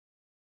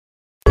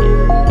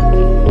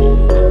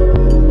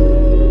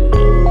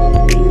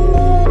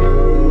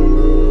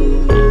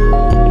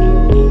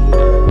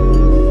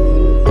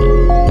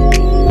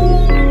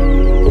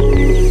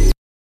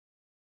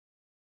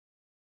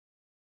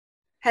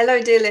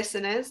Hello, dear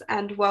listeners,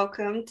 and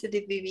welcome to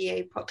the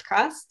VVA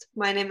podcast.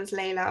 My name is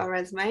Layla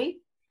Oresme,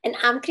 And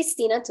I'm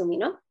Christina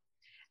Tumino.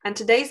 and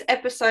today's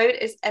episode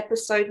is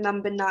episode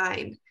number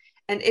 9,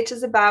 and it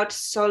is about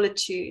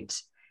solitude,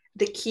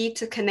 the key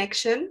to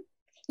connection.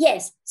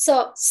 Yes,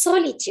 so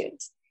solitude.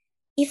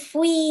 If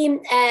we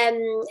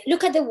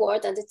look at the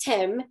word and the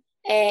term,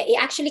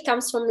 it actually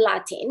comes from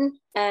Latin,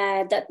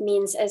 that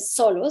means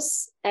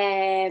solus,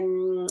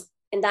 and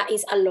that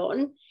is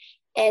alone.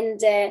 And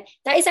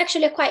that is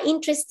actually a quite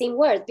interesting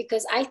word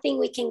because I think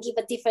we can give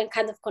a different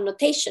kind of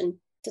connotation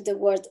to the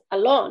word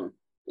alone.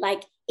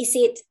 Like, is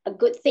it a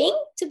good thing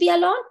to be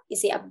alone?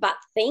 Is it a bad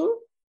thing?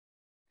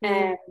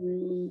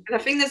 And I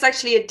think there's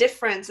actually a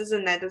difference,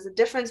 isn't there? There's a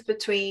difference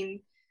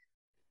between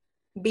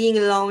being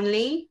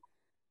lonely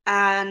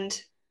and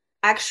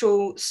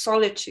actual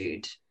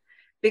solitude,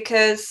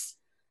 because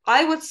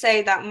I would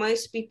say that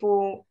most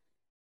people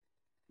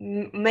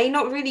may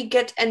not really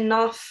get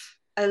enough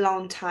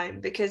alone time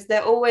because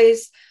they're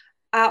always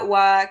at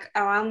work,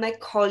 around their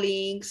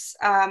colleagues,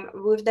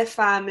 with their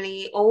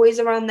family, always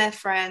around their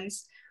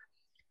friends,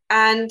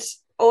 and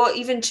or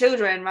even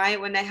children, right?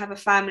 When they have a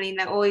family and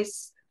they're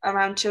always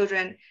around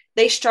children,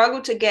 they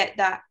struggle to get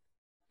that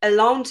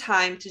alone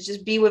time to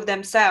just be with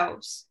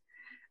themselves.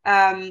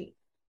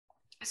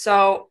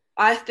 So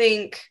I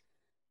think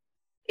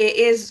it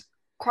is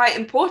quite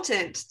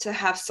important to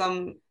have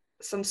some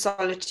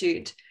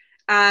solitude,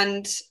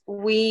 and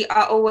we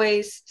are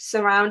always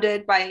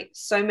surrounded by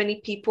so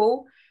many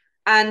people,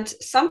 and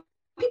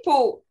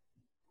people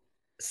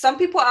some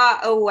people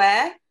are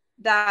aware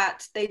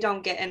that they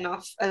don't get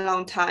enough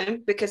alone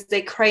time because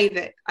they crave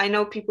it. I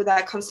know people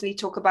that constantly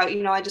talk about,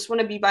 I just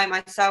want to be by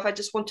myself, I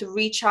just want to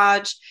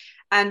recharge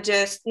and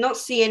just not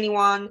see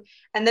anyone,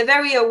 and they're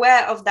very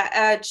aware of that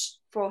urge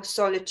for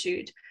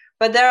solitude.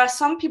 But there are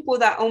some people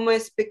that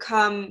almost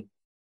become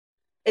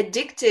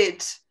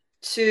addicted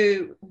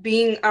to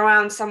being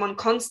around someone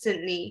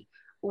constantly,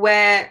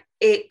 where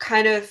it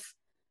kind of,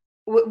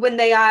 when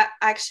they are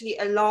actually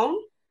alone,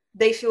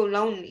 they feel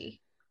lonely.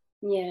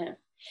 Yeah,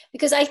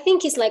 because I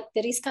think it's like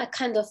there is a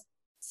kind of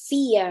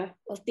fear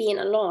of being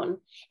alone.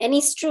 And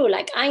it's true,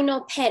 like I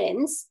know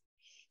parents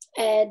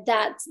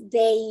that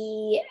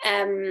they,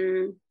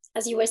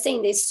 as you were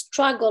saying, they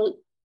struggle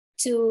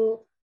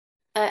to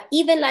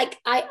even like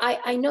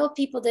I know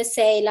people that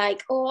say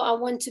like, oh, I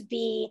want to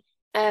be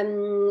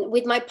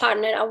with my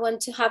partner. I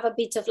want to have a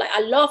bit of like, I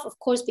love, of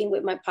course, being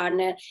with my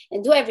partner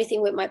and do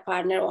everything with my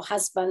partner or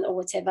husband or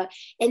whatever.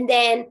 And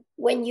then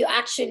when you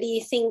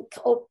actually think,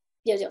 oh,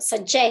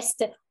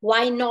 suggest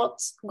why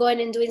not going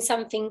and doing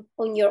something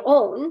on your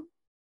own,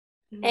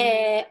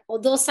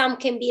 although some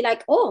can be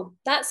like, oh,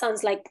 that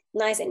sounds like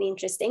nice and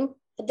interesting,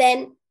 but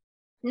then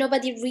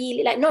nobody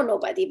really, like, not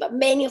nobody, but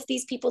many of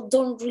these people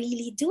don't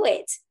really do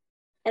it.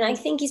 And I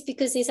think it's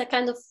because there's a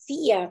kind of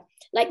fear,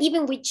 like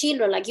even with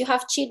children, like you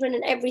have children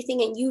and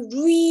everything, and you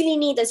really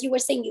need, as you were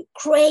saying, you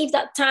crave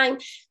that time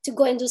to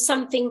go and do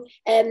something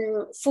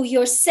for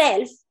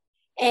yourself,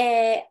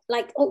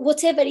 like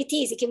whatever it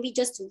is. It can be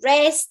just to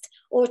rest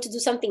or to do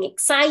something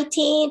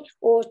exciting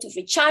or to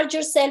recharge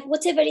yourself,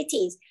 whatever it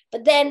is.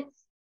 But then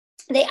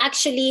they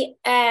actually,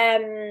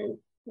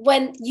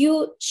 when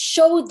you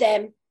show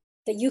them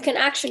that you can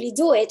actually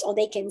do it, or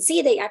they can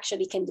see they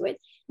actually can do it,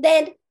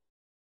 then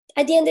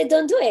at the end they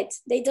don't do it.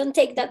 They don't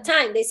take that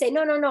time. They say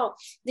no.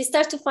 They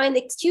start to find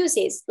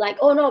excuses like,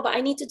 oh no, but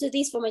I need to do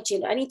this for my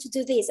children, I need to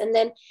do this. And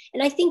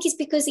I think it's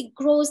because it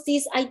grows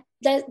this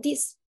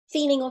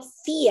feeling of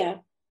fear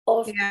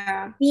of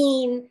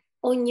being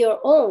on your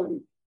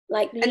own,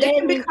 like, and it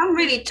can become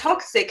really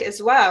toxic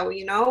as well.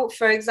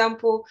 For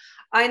example,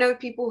 I know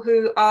people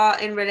who are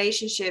in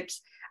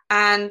relationships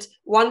and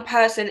one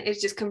person is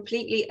just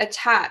completely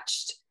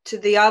attached to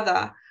the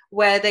other,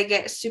 where they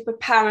get super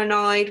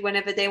paranoid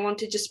whenever they want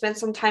to just spend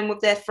some time with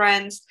their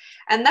friends.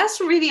 And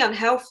that's really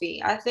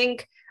unhealthy. I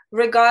think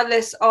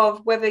regardless of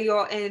whether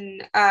you're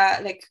in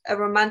like a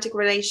romantic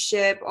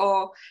relationship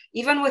or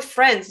even with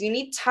friends, you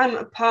need time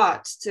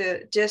apart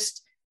to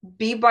just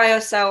be by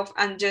yourself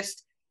and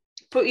just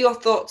put your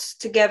thoughts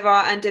together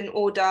and in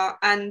order.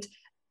 And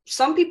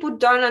some people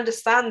don't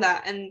understand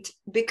that, and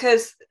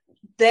because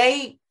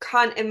they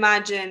can't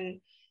imagine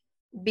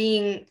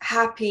being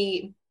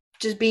happy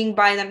just being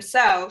by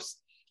themselves,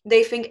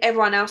 they think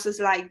everyone else is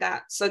like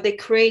that. So they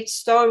create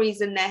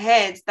stories in their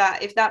heads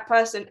that if that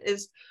person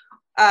is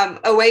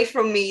away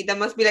from me, they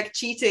must be like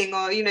cheating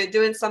or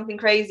doing something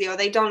crazy, or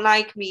they don't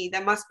like me,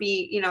 they must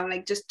be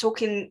like just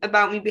talking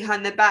about me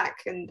behind their back.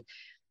 And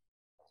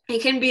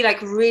it can be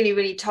like really,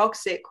 really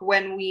toxic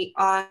when we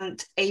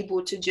aren't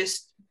able to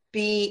just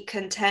be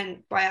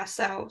content by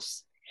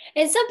ourselves.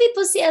 And some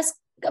people see us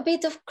a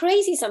bit of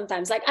crazy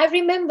sometimes. Like I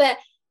remember,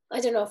 I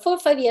don't know, 4 or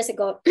 5 years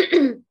ago,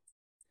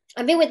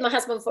 I've been with my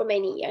husband for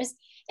many years.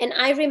 And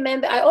I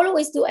remember I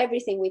always do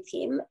everything with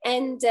him.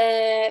 And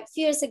a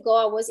few years ago,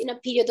 I was in a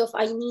period of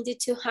I needed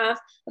to have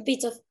a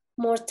bit of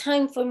more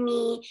time for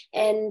me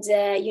and,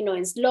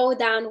 and slow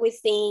down with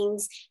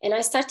things. And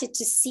I started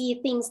to see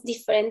things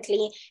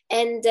differently.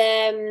 And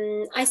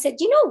I said,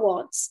 you know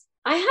what?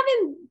 I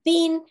haven't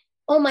been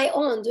on my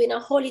own, doing a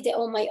holiday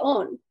on my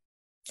own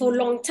for a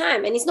long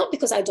time. And it's not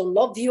because I don't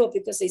love you or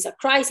because it's a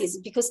crisis,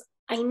 because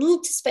I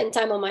need to spend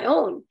time on my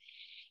own.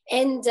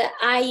 And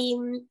I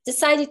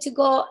decided to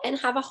go and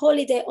have a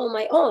holiday on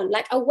my own,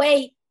 like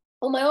away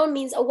on my own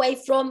means away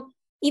from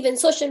even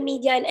social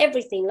media and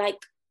everything, like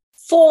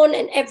phone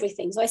and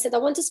everything. So I said, I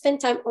want to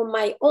spend time on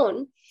my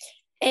own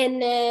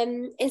and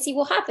see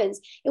what happens.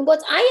 And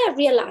what I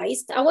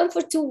realized, I went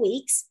for 2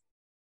 weeks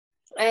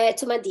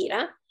to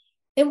Madeira.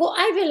 And what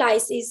I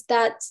realized is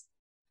that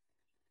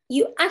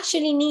you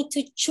actually need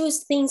to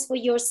choose things for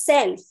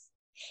yourself.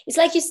 It's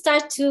like you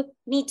start to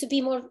need to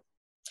be more,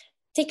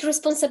 take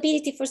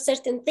responsibility for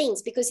certain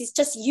things, because it's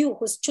just you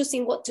who's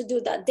choosing what to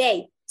do that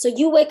day. So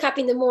you wake up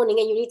in the morning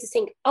and you need to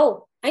think,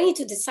 oh, I need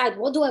to decide,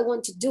 what do I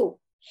want to do?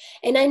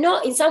 And I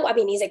know in some, I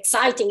mean, it's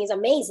exciting, it's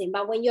amazing,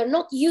 but when you're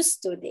not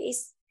used to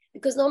this,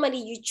 because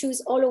normally you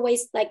choose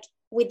always like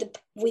with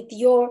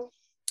your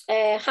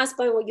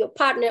husband or your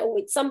partner or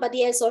with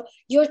somebody else, or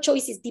your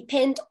choices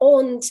depend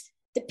on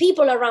the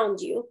people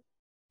around you,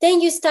 then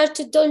you start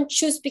to don't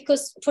choose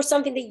because for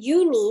something that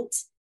you need,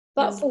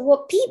 but for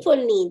what people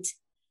need.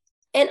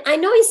 And I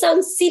know it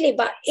sounds silly,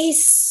 but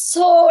it's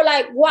so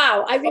like,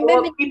 wow. I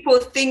remember what people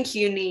think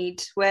you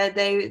need, where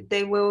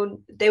they will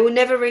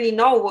never really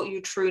know what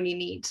you truly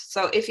need.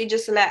 So if you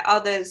just let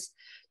others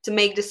to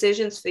make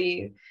decisions for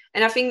you.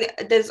 And I think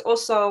there's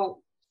also,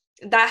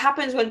 that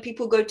happens when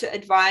people go to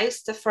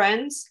advice to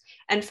friends,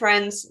 and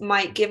friends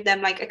might give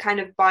them like a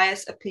kind of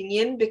biased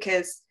opinion,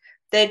 because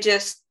they're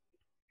just,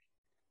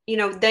 you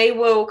know, they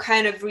will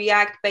kind of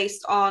react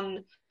based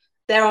on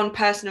their own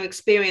personal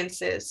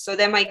experiences. So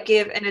they might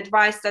give an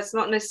advice that's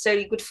not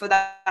necessarily good for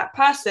that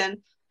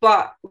person,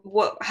 but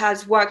what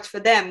has worked for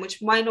them,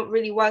 which might not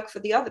really work for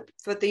the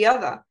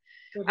other.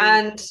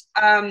 And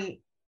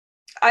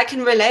I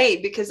can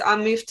relate, because I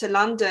moved to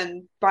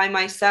London by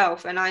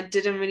myself and I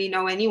didn't really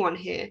know anyone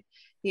here,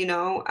 you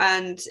know,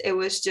 and it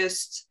was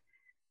just,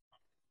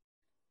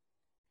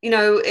 you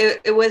know,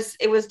 it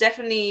was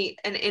definitely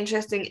an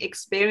interesting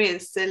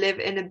experience to live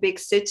in a big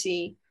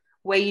city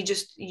where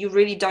you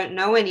really don't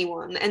know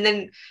anyone. And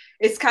then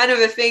it's kind of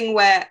a thing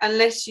where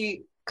unless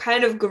you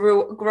kind of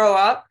grow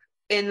up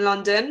in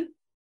London,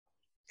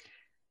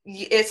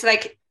 it's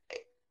like,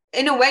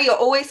 in a way, you're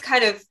always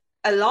kind of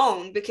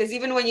alone, because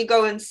even when you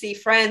go and see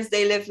friends,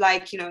 they live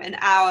like, you know, an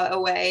hour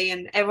away,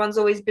 and everyone's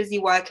always busy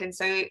working,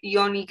 so you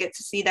only get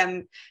to see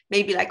them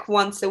maybe like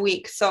once a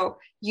week. So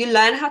you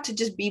learn how to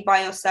just be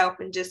by yourself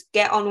and just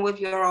get on with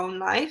your own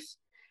life.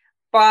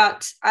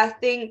 But I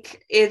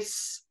think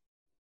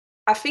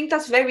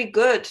that's very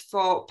good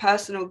for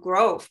personal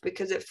growth,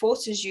 because it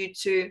forces you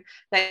to,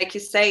 like you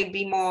say,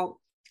 be more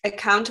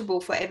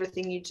accountable for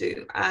everything you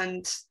do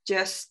and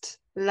just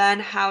learn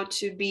how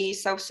to be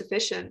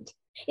self-sufficient.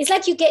 It's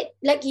like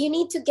you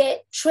need to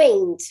get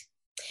trained.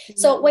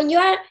 So when you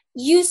are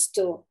used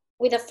to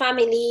with a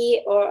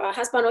family or a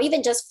husband or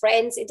even just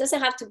friends, it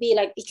doesn't have to be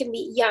like, it can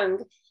be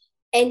young,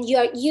 and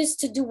you're used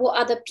to do what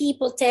other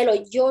people tell, or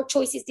your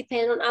choices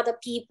depend on other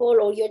people,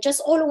 or you're just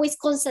always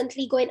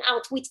constantly going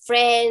out with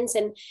friends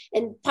and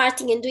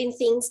partying and doing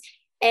things.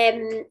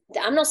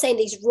 I'm not saying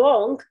it's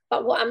wrong,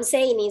 but what I'm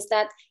saying is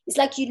that it's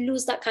like you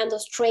lose that kind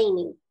of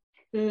training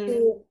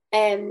to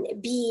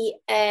be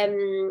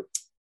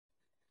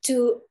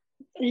to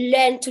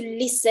learn to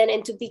listen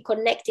and to be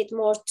connected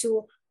more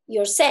to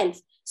yourself.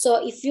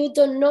 So if you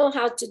don't know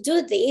how to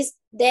do this,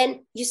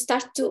 then you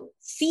start to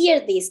fear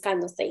this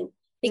kind of thing,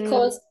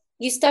 because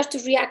you start to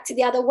react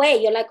the other way.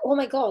 You're like, oh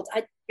my God.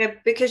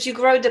 Because you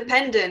grow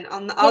dependent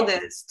on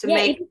others to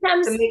make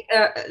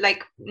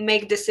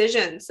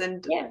decisions.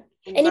 And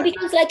it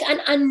becomes like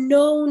an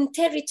unknown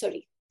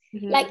territory.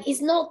 Like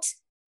it's not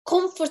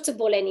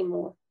comfortable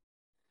anymore,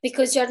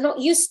 because you're not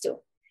used to.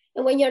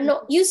 And when you're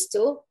not used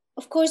to,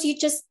 of course, you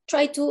just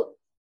try to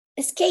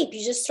escape.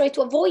 You just try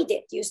to avoid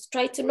it. You just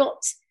try to not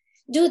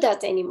do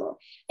that anymore.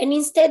 And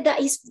instead,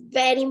 that is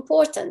very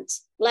important.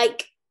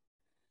 Like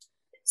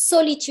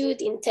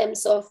solitude in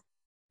terms of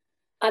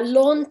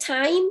alone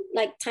time,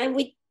 like time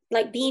with,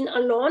 like being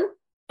alone,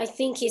 I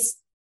think is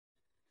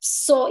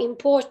so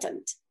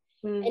important.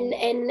 And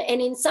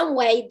in some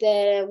way,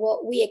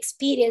 what we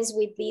experience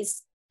with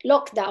these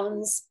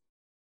lockdowns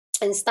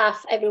and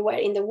stuff everywhere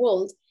in the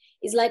world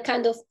is like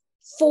kind of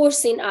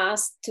forcing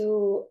us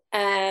to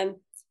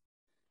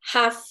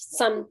have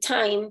some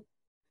time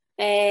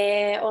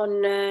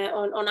on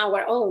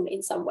our own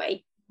in some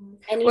way.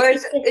 And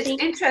it's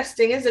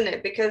interesting, isn't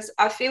it? Because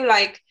I feel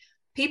like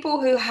people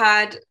who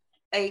had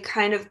a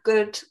kind of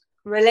good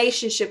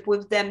relationship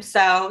with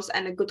themselves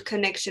and a good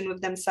connection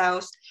with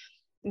themselves,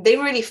 they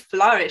really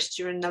flourished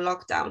during the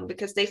lockdown,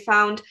 because they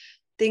found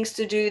things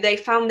to do. They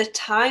found the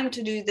time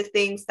to do the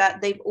things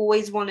that they've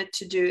always wanted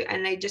to do,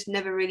 and they just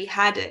never really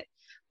had it.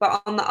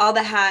 But on the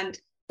other hand,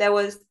 there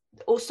was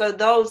also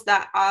those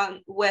that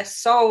were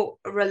so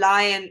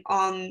reliant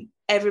on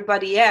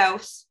everybody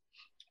else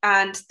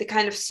and the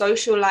kind of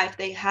social life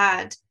they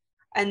had,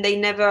 and they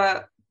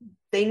never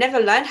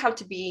learned how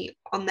to be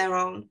on their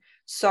own.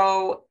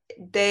 So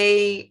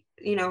they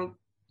you know,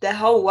 the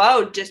whole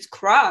world just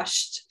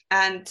crushed,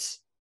 and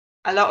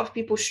a lot of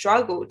people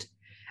struggled.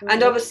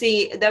 And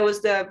obviously there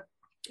was the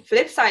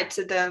flip side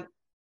to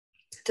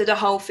the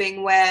whole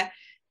thing, where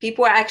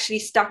people are actually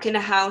stuck in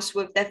a house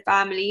with their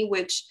family,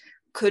 which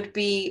could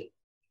be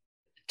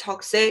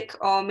toxic,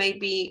 or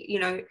maybe, you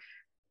know,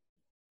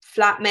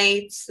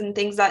 flatmates and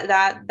things like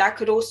that. That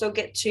could also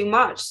get too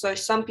much. So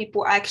some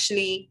people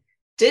actually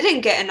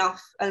didn't get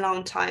enough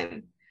alone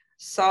time.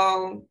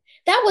 So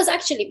that was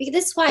actually, because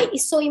that's why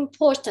it's so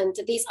important,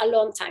 this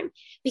alone time.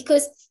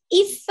 Because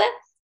if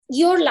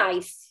your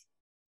life,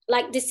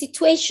 like the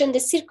situation, the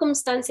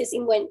circumstances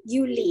in when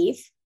you live,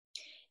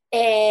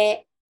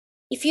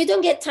 if you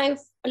don't get time,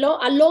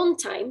 alone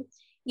time,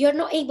 you're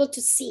not able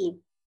to see.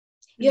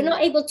 You're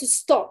not able to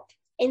stop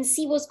and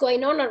see what's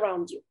going on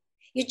around you.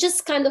 You're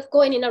just kind of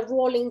going in a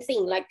rolling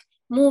thing, like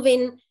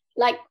moving,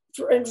 like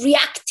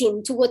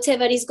reacting to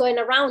whatever is going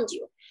around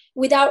you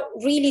without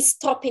really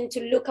stopping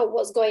to look at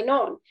what's going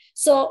on.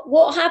 So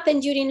what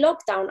happened during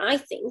lockdown, I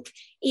think,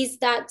 is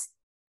that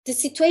the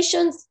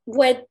situations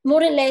were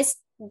more or less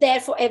there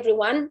for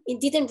everyone. It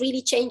didn't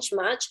really change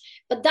much,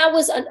 but that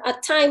was a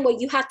time where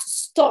you had to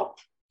stop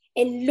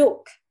and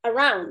look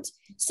around.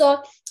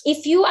 So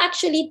if you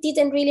actually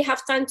didn't really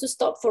have time to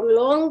stop for a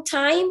long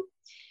time,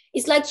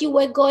 it's like you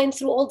were going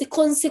through all the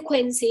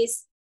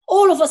consequences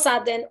all of a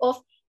sudden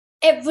of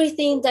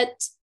everything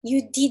that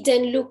you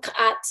didn't look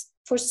at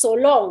for so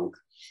long.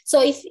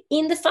 So if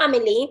in the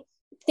family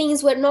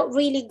things were not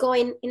really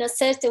going in a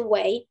certain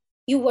way,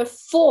 you were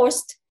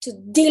forced to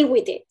deal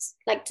with it,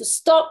 like to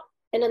stop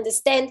and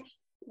understand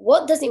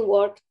what doesn't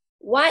work,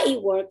 why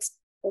it works,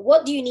 or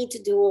what do you need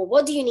to do, or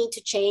what do you need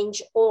to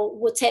change, or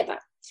whatever.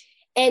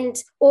 And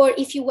or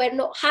if you were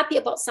not happy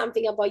about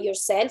something about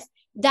yourself,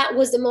 that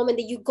was the moment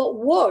that you got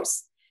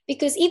worse.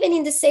 Because even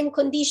in the same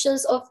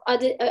conditions of a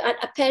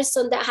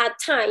person that had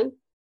time,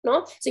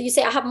 no, so you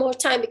say I have more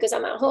time because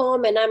I'm at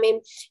home and I'm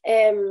in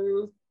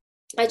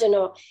I don't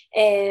know,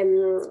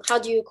 how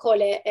do you call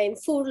it,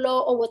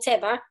 furlough or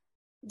whatever,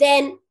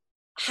 then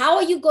how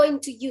are you going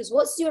to use,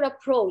 what's your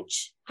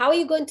approach, how are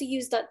you going to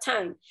use that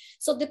time?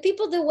 So the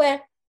people that were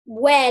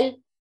well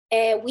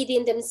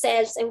within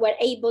themselves and were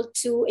able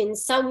to in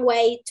some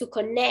way to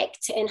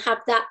connect and have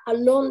that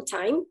alone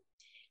time,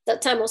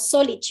 that time of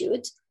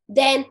solitude,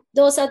 then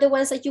those are the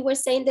ones that you were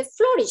saying that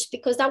flourished,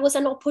 because that was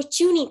an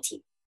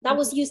opportunity. That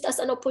was used as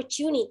an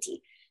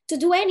opportunity to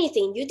do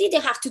anything. You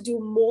didn't have to do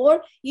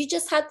more. You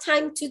just had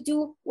time to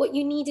do what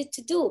you needed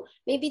to do.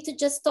 Maybe to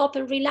just stop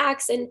and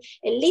relax and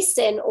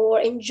listen or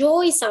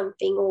enjoy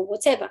something or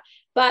whatever.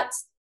 But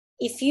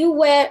if you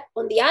were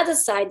on the other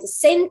side, the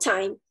same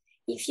time,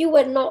 if you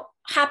were not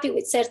happy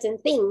with certain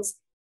things,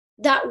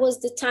 that was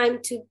the time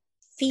to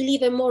feel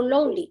even more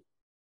lonely.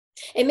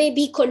 And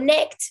maybe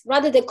connect,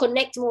 rather than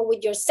connect more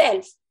with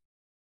yourself,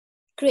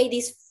 create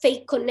these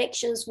fake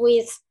connections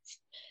with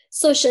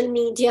social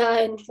media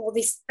and all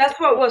this. That's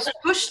what was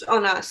pushed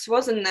on us,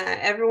 wasn't there?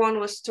 Everyone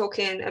was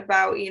talking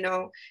about, you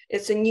know,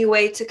 it's a new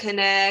way to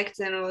connect,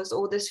 and it was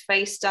all this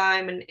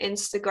FaceTime and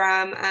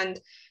Instagram, and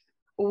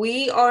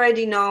we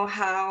already know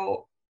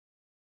how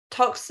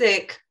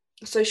toxic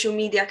social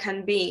media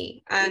can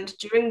be. And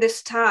during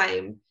this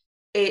time,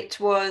 it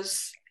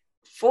was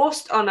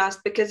forced on us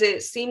because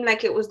it seemed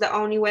like it was the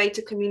only way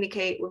to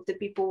communicate with the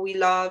people we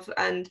love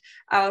and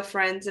our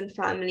friends and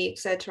family,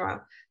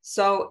 etc.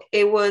 So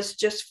it was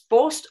just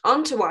forced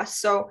onto us.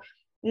 So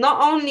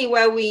not only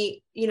were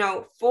we, you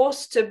know,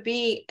 forced to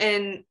be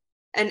in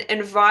an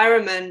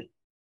environment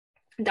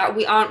that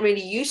we aren't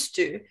really used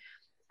to.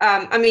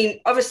 I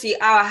mean, obviously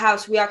our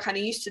house, we are kind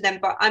of used to them,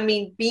 but I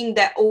mean, being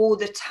there all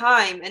the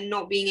time and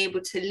not being able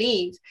to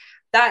leave,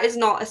 that is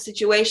not a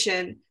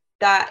situation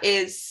that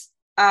is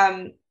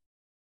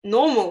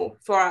normal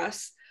for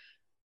us.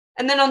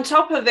 And then on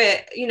top of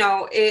it, you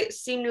know, it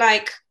seemed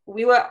like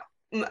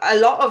a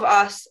lot of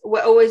us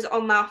were always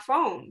on our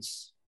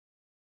phones,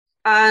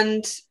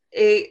 and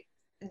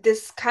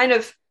this kind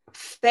of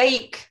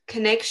fake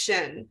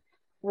connection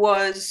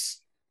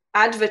was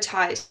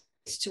advertised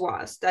to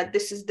us, that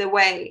this is the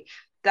way,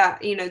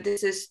 that, you know,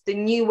 this is the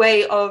new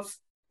way of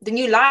the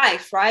new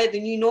life, right? The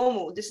new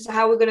normal. This is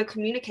how we're going to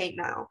communicate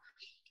now.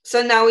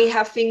 So now we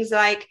have things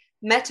like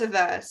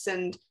metaverse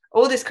and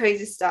all this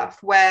crazy stuff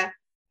where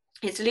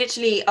it's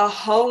literally a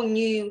whole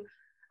new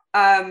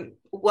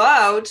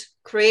world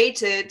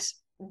created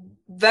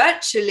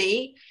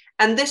virtually,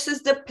 and this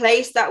is the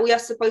place that we are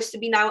supposed to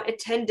be now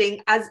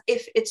attending as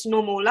if it's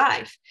normal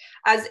life,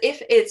 as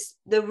if it's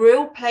the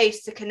real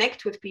place to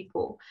connect with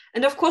people.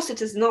 And of course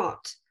it is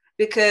not,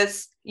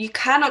 because you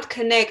cannot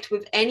connect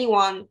with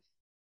anyone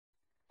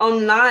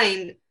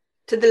online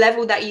to the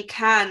level that you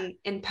can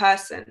in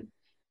person.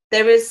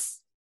 There is,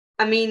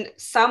 I mean,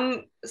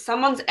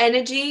 someone's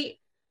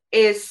energy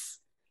is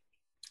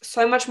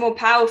so much more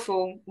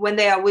powerful when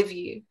they are with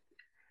you.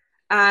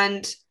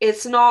 And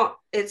it's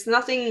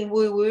nothing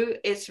woo-woo,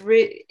 it's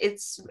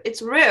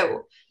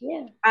real.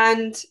 Yeah.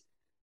 And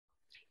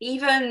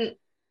even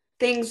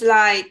things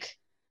like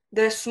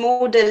the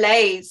small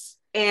delays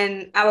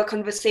in our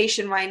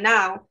conversation right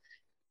now,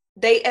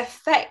 they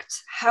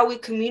affect how we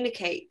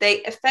communicate.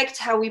 They affect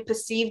how we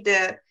perceive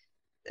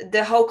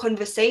the whole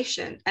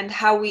conversation and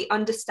how we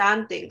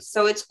understand things.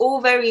 So it's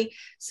all very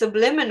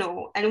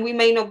subliminal, and we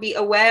may not be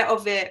aware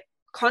of it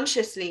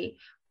consciously,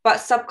 but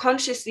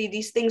subconsciously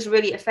these things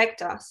really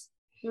affect us.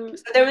 So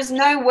there is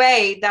no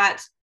way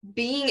that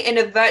being in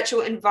a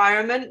virtual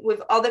environment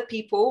with other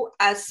people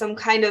as some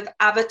kind of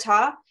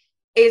avatar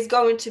is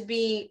going to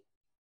be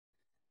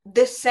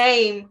the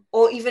same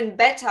or even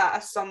better,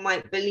 as some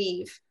might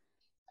believe,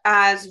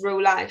 as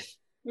real life.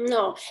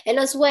 No. And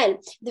as well,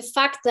 the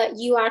fact that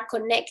you are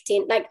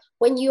connecting, like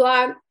when you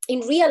are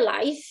in real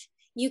life,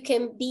 you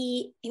can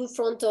be in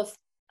front of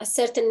a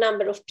certain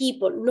number of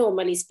people,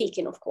 normally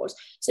speaking, of course.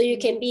 So you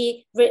can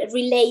be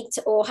relate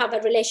or have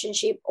a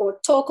relationship or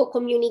talk or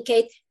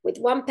communicate with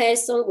one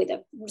person, with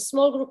a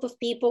small group of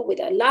people, with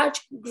a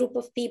large group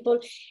of people,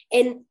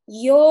 and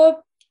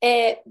your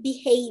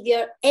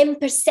behavior and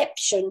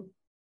perception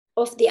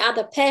of the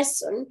other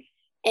person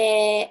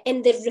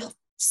and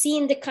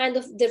seeing the kind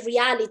of the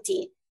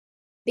reality,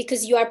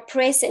 because you are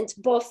present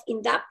both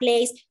in that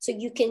place, so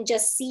you can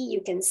just see,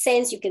 you can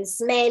sense, you can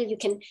smell, you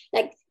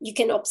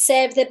can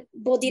observe the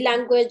body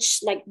language,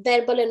 like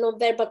verbal and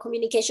non-verbal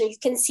communication. You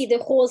can see the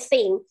whole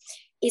thing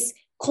is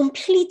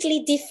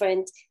completely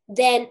different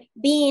than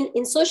being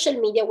in social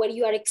media, where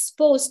you are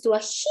exposed to a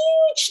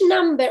huge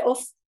number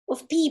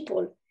of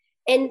people.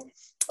 And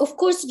of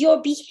course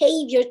your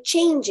behavior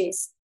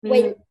changes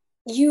when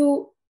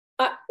you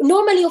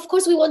normally, of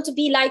course, we want to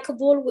be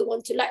likable. We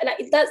want to like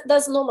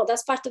that's normal.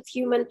 That's part of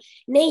human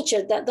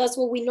nature. That's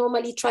what we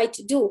normally try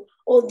to do.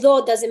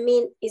 Although doesn't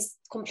mean it's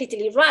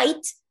completely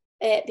right,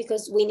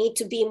 because we need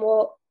to be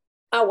more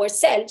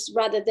ourselves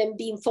rather than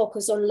being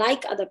focused on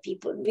like other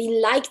people,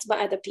 being liked by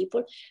other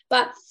people.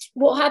 But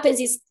what happens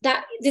is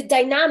that the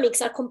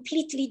dynamics are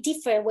completely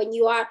different when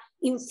you are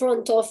in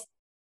front of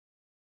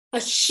a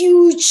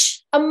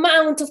huge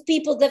amount of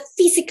people that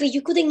physically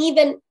you couldn't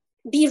even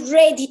be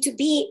ready to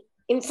be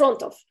in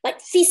front of, like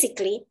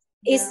physically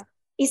is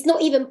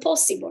not even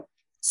possible.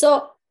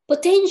 So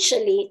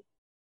potentially,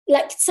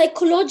 like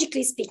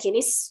psychologically speaking,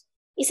 is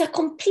a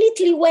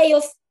completely way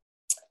of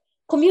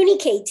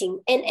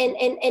communicating,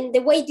 and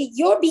the way that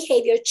your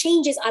behavior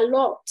changes a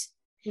lot.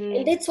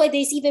 And that's why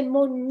there's even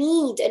more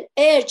need and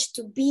urge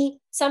to be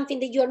something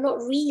that you're not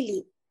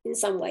really in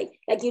some way.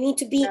 Like you need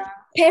to be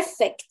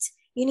perfect.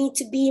 You need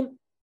to be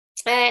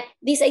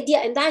this idea,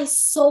 and that is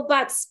so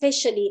bad,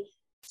 especially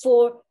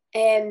for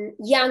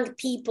young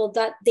people,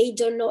 that they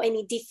don't know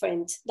any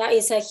different. That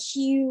is a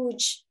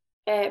huge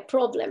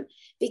problem,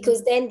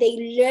 because then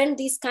they learn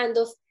this kind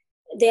of,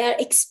 they are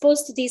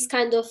exposed to these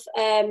kind of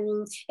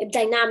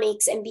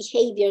dynamics and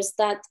behaviors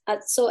that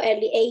at so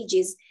early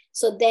ages.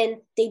 So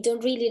then they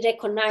don't really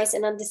recognize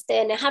and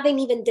understand, and haven't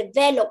even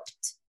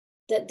developed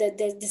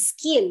the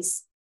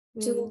skills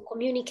to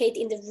communicate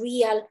in the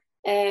real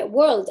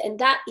world. And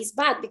that is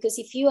bad, because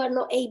if you are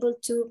not able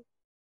to,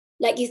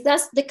 like, if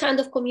that's the kind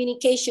of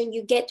communication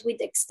you get with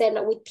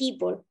external, with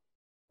people,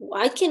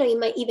 I cannot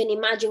even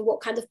imagine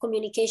what kind of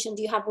communication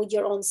do you have with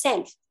your own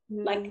self.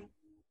 Like,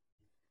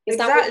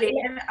 exactly.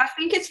 And I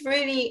think it's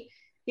really,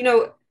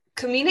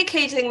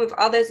 communicating with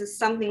others is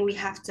something we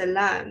have to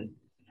learn.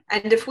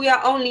 And if we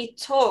are only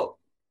taught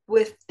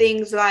with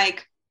things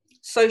like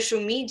social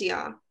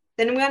media,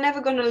 then we are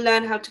never going to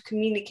learn how to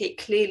communicate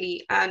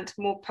clearly and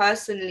more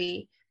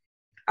personally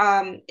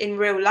in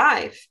real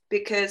life,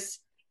 because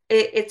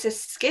it's a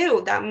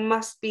skill that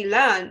must be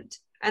learned.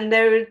 And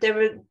there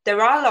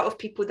are a lot of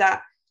people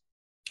that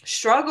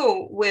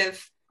struggle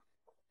with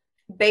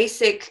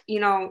basic,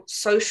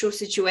 social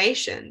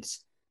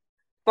situations,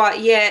 but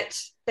yet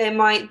they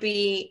might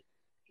be,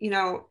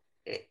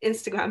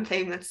 Instagram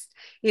famous,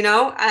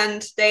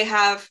 and they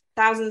have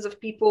thousands of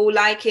people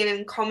liking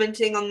and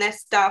commenting on their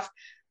stuff.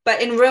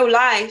 But in real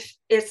life,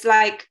 it's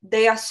like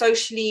they are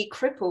socially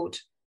crippled.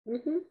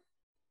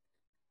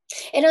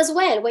 And as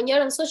well, when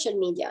you're on social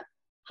media,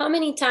 how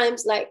many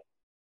times, like,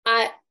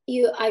 I've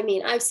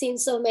seen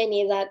so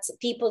many that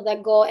people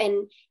that go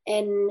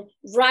and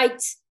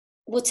write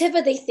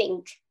whatever they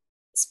think,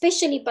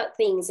 especially bad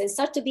things, and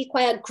start to be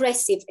quite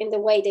aggressive in the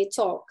way they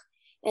talk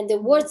and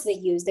the words they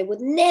use, they would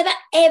never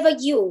ever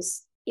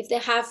use if they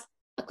have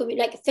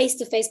like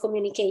face-to-face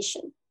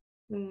communication.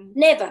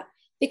 Never,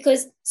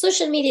 because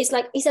social media is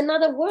like, it's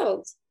another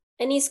world,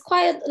 and it's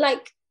quite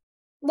like,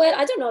 well,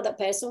 I don't know that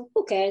person,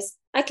 who cares?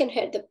 I can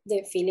hurt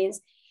their feelings.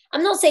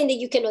 I'm not saying that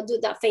you cannot do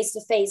that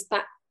face-to-face,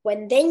 but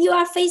when then you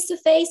are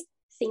face-to-face,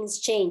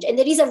 things change. And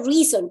there is a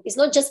reason. It's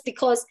not just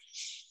because,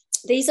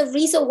 there is a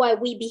reason why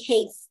we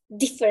behave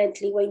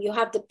differently when you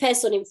have the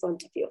person in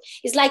front of you.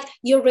 It's like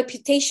your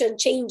reputation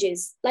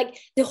changes. Like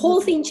the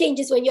whole thing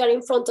changes when you are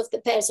in front of the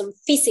person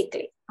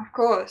physically. Of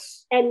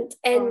course. And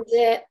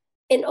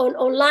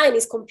online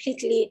is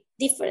completely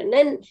different.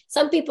 And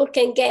some people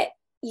can get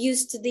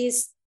used to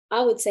this,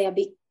 I would say, a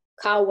bit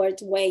coward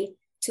way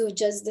to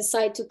just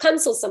decide to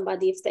cancel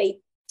somebody if they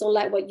don't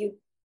like what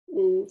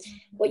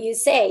you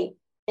say.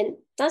 And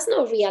that's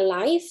not real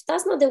life.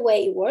 That's not the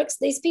way it works.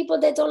 There's people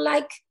that don't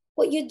like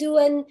what you do,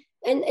 and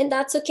and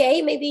that's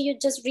okay. Maybe you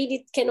just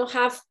really cannot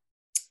have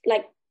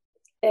like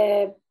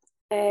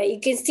you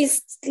can still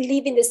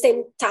live in the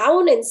same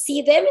town and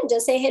see them and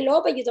just say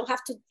hello, but you don't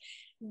have to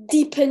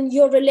deepen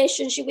your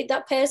relationship with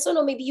that person.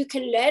 Or maybe you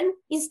can learn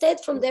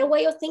instead from their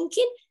way of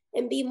thinking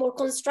and be more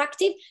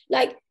constructive.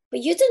 Like,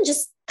 but you don't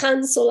just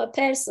cancel a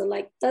person.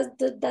 Like that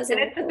doesn't.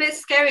 And it's a bit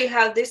scary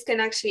how this can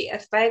actually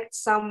affect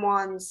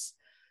someone's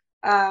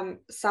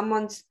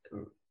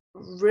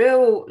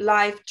real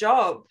life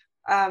job.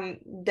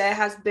 There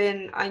has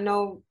been, I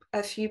know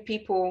a few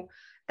people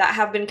that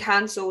have been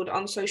cancelled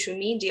on social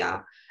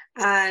media,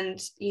 and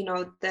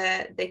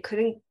they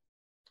couldn't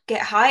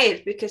get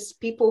hired because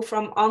people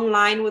from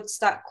online would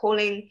start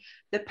calling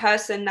the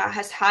person that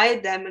has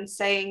hired them and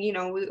saying,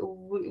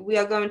 we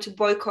are going to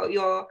boycott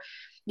your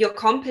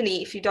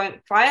company if you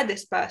don't fire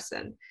this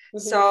person. Mm-hmm.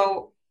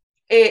 So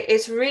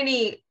it's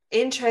really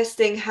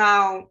interesting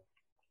how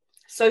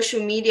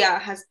social media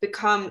has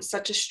become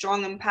such a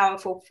strong and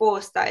powerful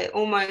force that it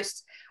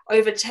almost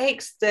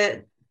overtakes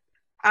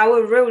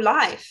our real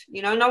life.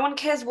 No one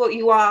cares what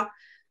you are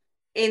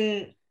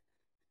in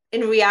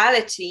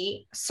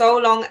reality, so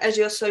long as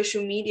your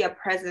social media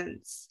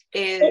presence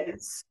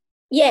is.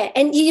 Yeah,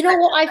 and you know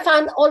what I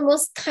found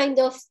almost kind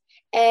of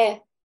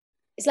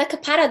it's like a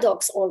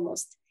paradox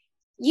almost.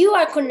 You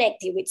are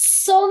connected with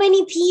so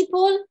many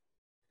people,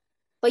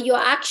 but you're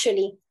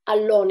actually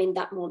alone in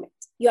that moment.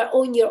 You are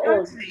on your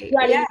own. You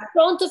are in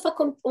front of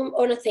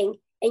on a thing,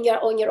 and you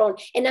are on your own.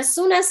 And as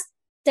soon as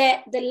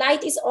the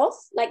light is off,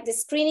 like the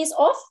screen is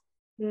off,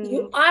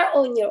 you are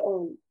on your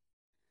own.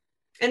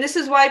 And this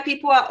is why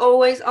people are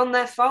always on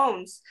their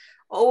phones,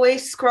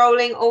 always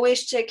scrolling,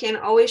 always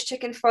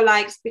checking for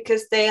likes,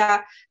 because they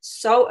are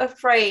so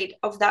afraid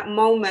of that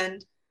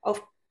moment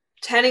of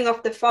turning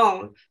off the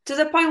phone, to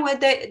the point where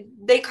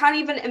they can't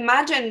even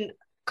imagine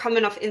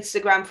coming off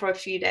Instagram for a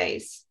few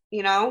days.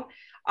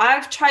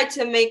 I've tried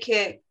to make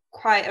it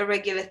quite a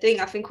regular thing.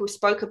 I think we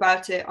spoke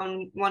about it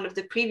on one of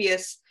the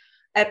previous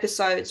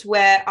episodes,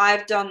 where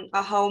I've done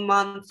a whole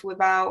month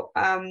without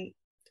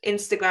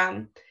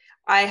Instagram.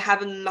 I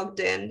haven't logged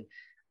in,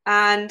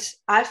 and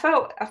I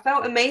felt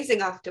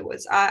amazing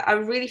afterwards. I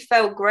really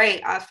felt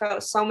great. I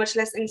felt so much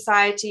less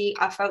anxiety.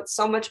 I felt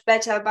so much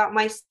better about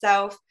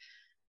myself.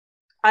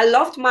 I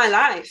loved my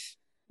life.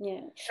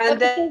 Yeah. And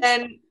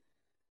then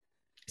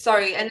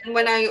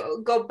when I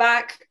go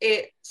back,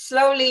 it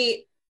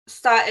slowly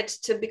started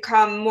to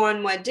become more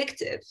and more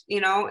addictive.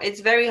 It's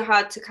very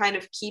hard to kind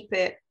of keep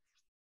it,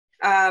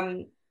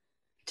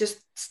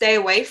 just stay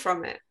away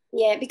from it.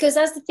 Yeah, because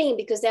that's the thing,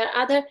 because there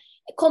are other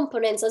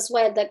components as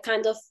well that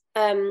kind of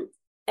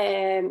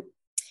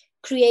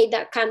create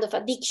that kind of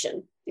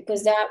addiction,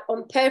 because there are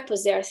on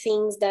purpose, there are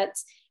things that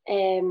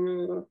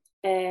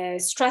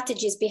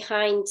strategies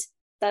behind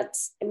that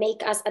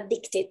make us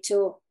addicted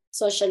to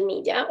social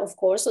media, of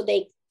course, so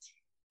they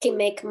can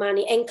make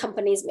money, and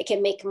companies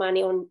can make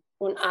money on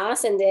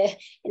us and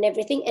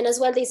everything. And as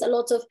well, there's a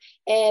lot of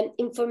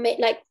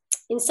information, like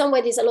in some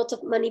way there's a lot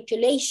of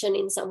manipulation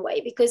in some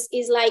way, because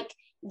it's like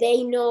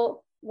they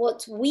know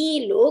what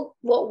we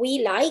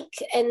like,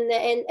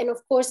 and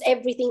of course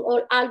everything,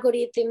 all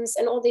algorithms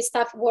and all this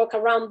stuff work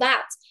around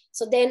that.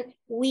 So then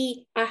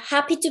we are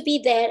happy to be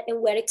there,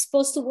 and we're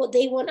exposed to what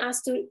they want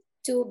us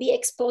to be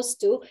exposed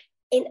to,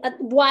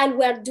 while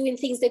we're doing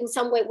things that in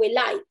some way we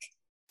like,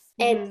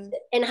 and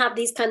have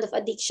this kind of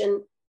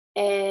addiction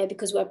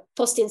because we're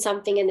posting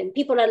something and then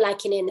people are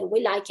liking it and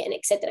we like it, and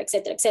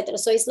etc.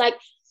 So it's like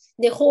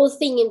the whole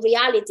thing in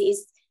reality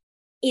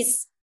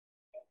is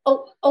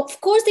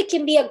of course there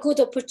can be good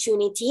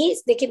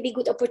opportunities,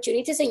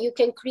 and you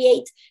can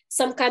create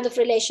some kind of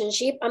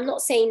relationship. I'm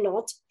not saying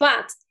not,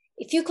 but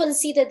if you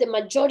consider the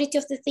majority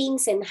of the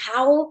things and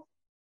how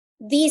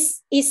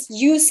this is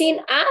using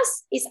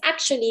us, is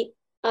actually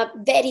a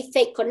very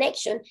fake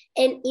connection,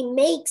 and it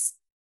makes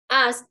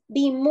us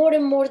be more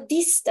and more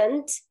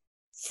distant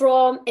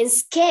from and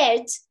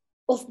scared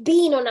of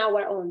being on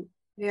our own.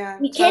 Yeah,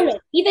 we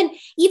cannot,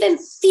 even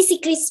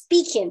physically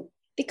speaking,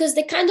 because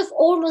the kind of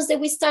hormones that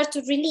we start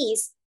to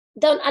release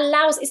don't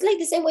allow us. It's like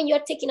the same when you're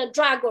taking a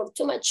drug or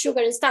too much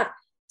sugar and stuff.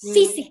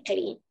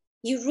 Physically,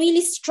 you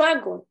really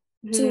struggle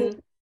to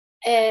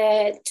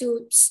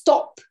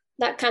stop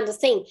that kind of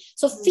thing.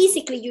 So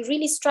physically, you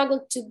really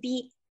struggle to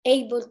be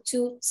able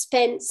to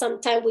spend some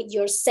time with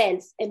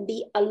yourself and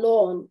be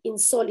alone in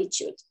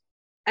solitude.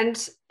 And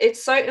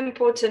it's so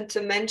important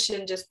to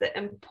mention just the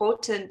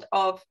importance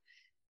of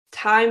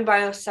time by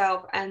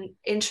yourself and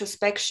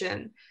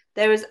introspection.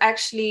 There is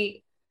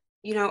actually,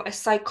 a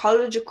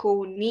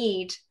psychological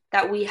need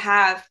that we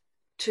have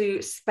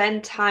to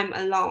spend time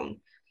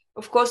alone.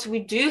 Of course, we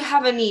do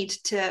have a need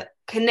to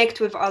connect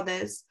with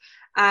others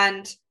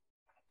and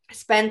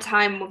spend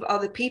time with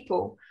other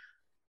people,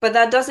 but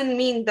that doesn't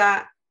mean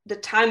that the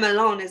time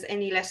alone is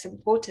any less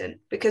important,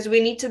 because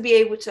we need to be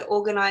able to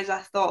organize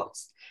our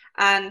thoughts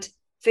and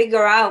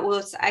figure out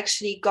what's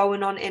actually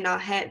going on in our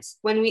heads.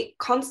 When we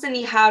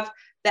constantly have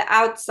the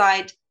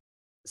outside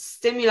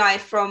stimuli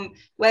from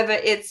whether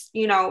it's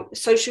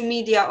social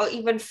media or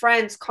even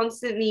friends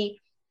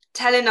constantly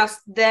telling us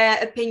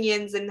their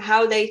opinions and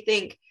how they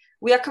think,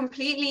 we are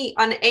completely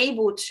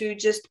unable to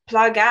just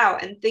plug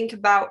out and think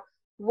about,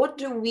 what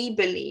do we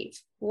believe?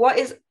 What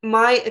is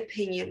my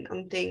opinion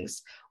on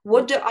things?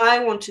 What do I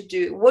want to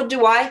do? What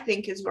do I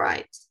think is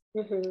right?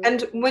 Mm-hmm.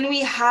 And when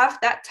we have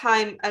that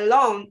time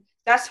alone,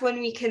 that's when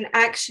we can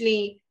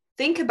actually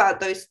think about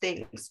those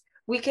things.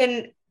 We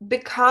can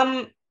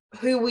become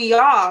who we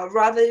are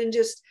rather than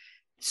just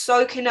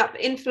soaking up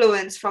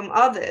influence from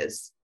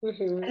others.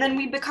 Mm-hmm. And then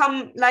we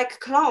become like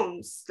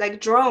clones,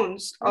 like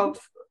drones Mm-hmm.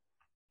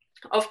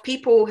 of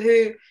people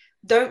who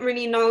don't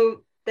really know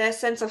their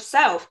sense of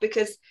self,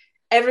 because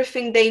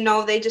everything they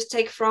know they just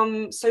take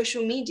from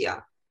social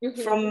media,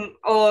 Mm-hmm. from,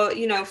 or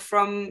you know,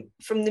 from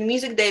the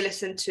music they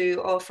listen to,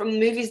 or from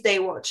movies they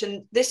watch,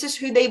 and this is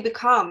who they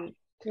become.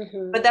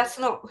 Mm-hmm. But that's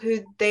not who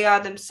they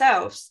are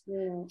themselves.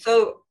 Yeah.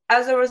 So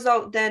as a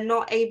result, they're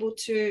not able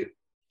to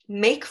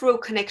make real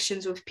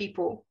connections with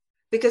people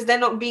because they're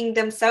not being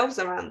themselves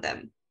around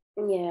them.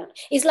 Yeah,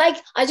 it's like,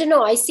 I don't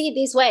know, I see it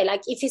this way,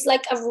 like if it's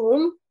like a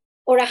room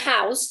or a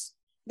house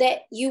that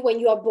you, when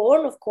you are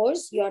born, of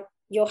course,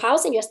 your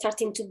house, and you're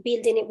starting to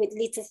build in it with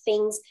little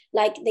things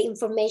like the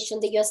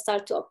information that you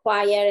start to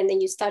acquire, and then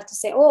you start to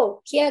say,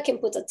 oh, here I can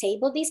put a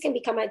table, this can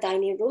become a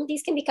dining room,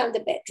 this can become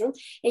the bedroom,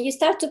 and you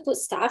start to put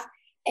stuff,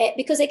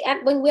 because like,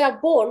 when we are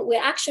born,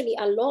 we're actually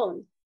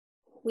alone.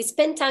 We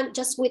spend time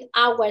just with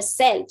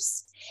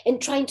ourselves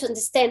and trying to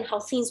understand how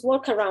things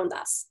work around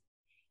us.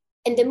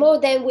 And the more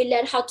then we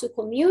learn how to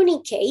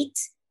communicate,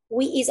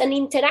 is an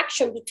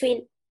interaction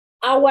between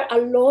our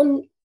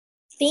alone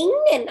thing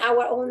and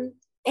our own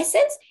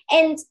essence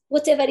and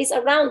whatever is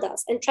around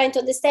us, and trying to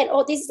understand,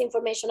 oh, this is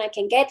information I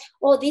can get,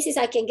 oh, this is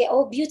I can get,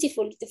 oh,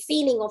 beautiful, the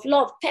feeling of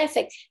love,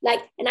 perfect,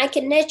 like, and I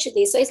can nurture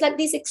this. So it's like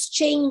this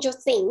exchange of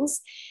things.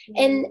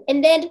 And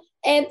then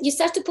you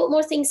start to put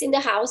more things in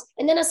the house,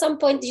 and then at some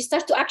point you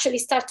start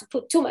to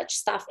put too much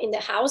stuff in the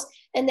house,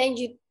 and then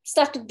you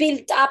start to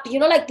build up,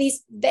 like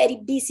these very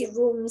busy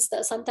rooms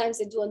that sometimes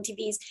they do on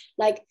TVs,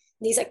 like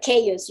these are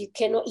chaos, you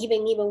cannot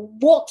even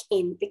walk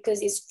in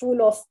because it's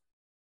full of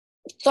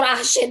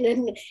trash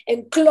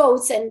and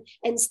clothes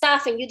and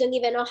stuff, and you don't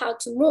even know how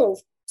to move.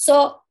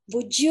 So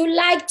would you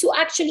like to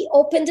actually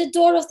open the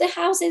door of the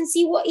house and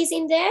see what is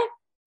in there?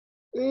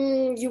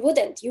 You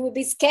wouldn't. You would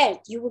be scared.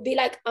 You would be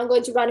like, I'm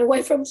going to run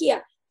away from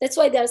here. That's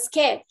why they're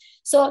scared.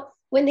 So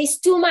when there's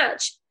too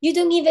much, you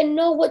don't even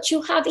know what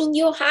you have in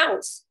your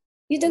house.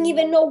 You don't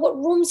even know what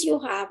rooms you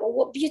have or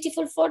what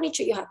beautiful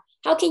furniture you have.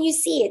 How can you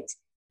see it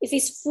if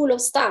it's full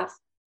of stuff?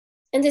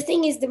 And the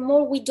thing is, the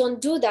more we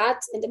don't do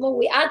that and the more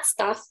we add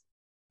stuff,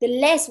 the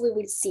less we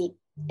will see.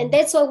 And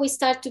that's why we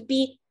start to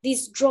be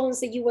these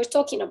drones that you were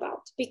talking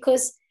about.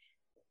 Because,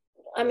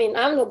 I mean,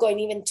 I'm not going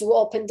even to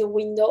open the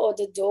window or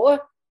the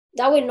door.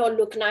 That will not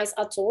look nice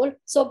at all.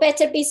 So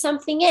better be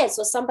something else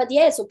or somebody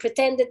else, or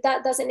pretend that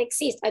that doesn't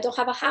exist. I don't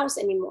have a house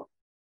anymore.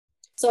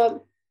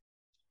 So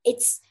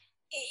it's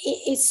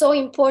so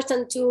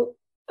important to,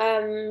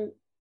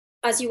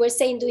 as you were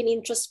saying, doing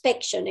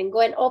introspection and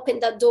go and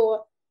open that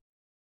door.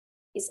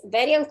 It's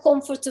very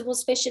uncomfortable,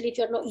 especially if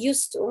you're not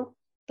used to,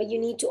 but you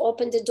need to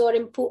open the door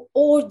and put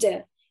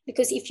order.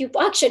 Because if you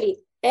actually,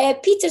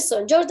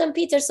 Jordan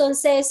Peterson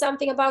says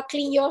something about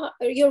clean your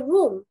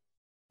room.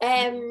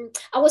 I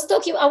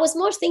was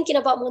more thinking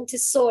about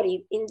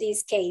Montessori in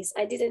this case.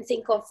 I didn't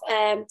think of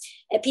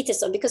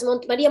Peterson, because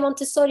Maria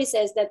Montessori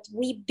says that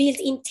we build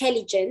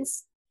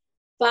intelligence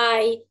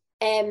by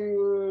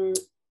through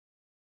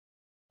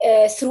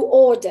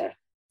order.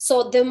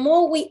 So the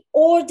more we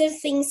order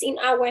things in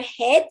our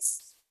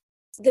heads,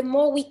 the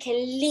more we can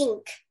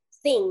link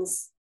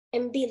things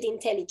and build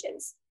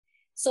intelligence.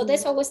 So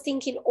that's why I was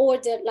thinking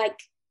order, like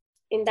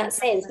in that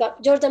sense.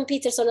 But Jordan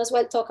Peterson as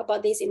well talk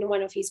about this in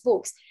one of his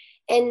books.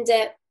 And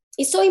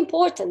it's so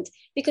important,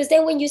 because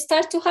then when you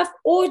start to have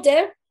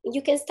order,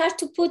 you can start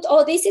to put,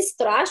 oh, this is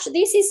trash,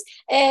 this is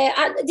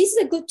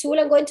a good tool,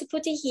 I'm going to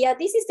put it here,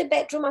 this is the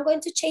bedroom, I'm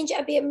going to change it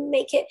a bit,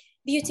 make it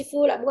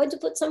beautiful, I'm going to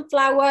put some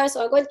flowers,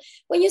 or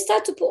when you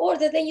start to put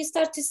order, then you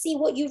start to see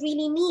what you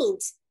really need,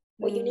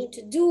 what you need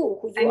to do,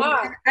 who you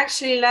are. You can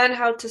actually learn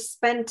how to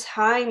spend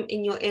time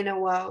in your inner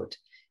world,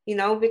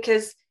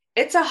 because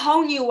it's a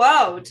whole new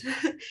world.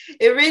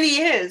 It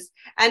really is.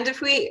 And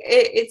if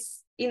it's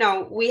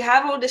we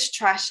have all this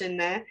trash in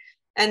there,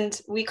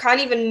 and we can't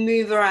even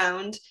move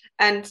around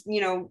and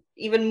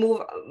even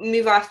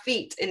move our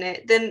feet in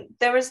it, then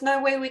there is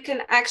no way we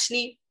can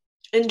actually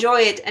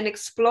enjoy it and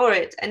explore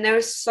it. And there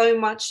is so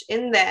much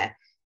in there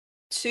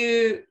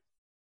to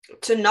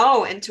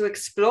know and to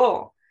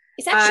explore.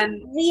 It's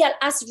actually real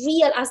as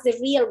the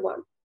real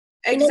one.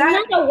 Exactly.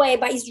 In another way,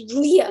 but it's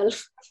real.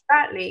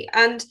 Exactly.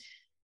 And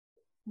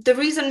the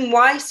reason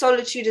why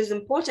solitude is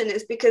important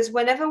is because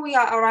whenever we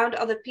are around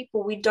other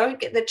people, we don't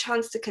get the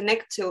chance to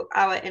connect to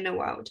our inner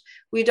world.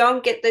 We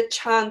don't get the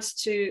chance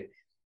to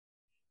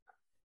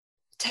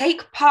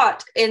take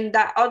part in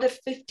that other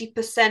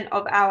 50%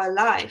 of our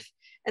life.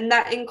 And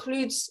that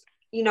includes,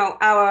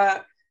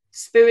 our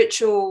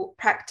spiritual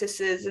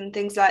practices and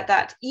things like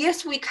that,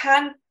 yes, we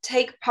can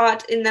take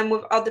part in them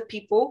with other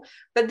people,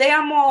 but they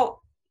are more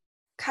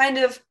kind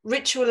of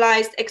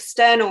ritualized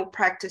external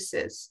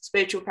practices,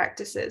 spiritual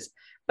practices.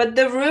 But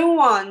the real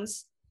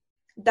ones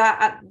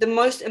that are the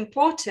most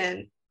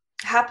important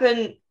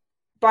happen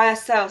by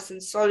ourselves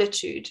in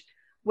solitude,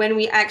 when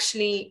we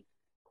actually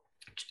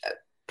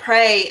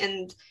pray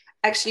and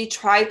actually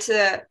try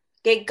to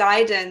get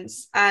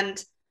guidance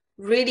and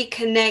really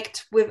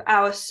connect with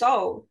our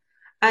soul.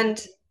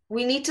 And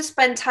we need to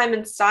spend time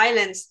in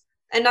silence.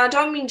 And I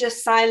don't mean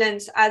just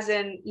silence as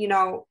in, you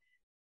know,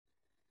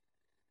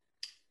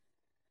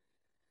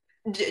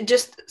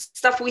 just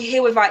stuff we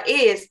hear with our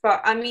ears, but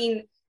I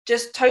mean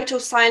just total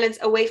silence,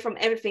 away from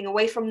everything,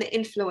 away from the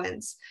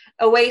influence,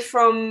 away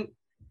from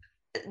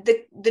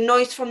the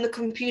noise from the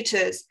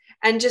computers,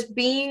 and just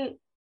being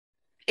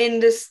in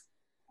this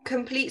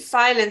complete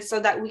silence so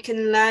that we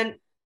can learn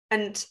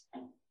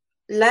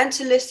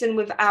to listen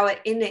with our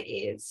inner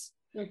ears.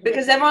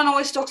 Because everyone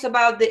always talks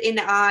about the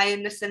inner eye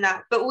and this and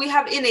that, but we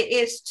have inner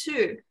ears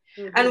too.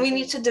 And we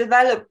need to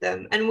develop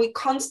them. And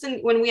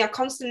when we are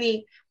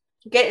constantly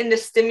getting the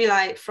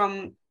stimuli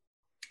from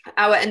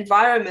our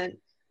environment,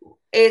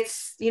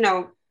 it's, you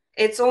know,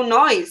 it's all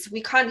noise.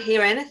 We can't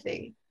hear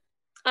anything.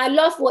 I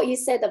love what you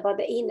said about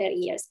the inner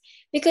ears,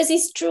 because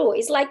it's true.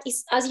 It's like,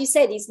 as you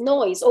said, it's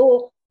noise,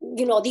 or,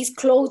 you know, these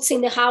clothes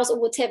in the house or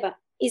whatever.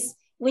 Is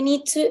we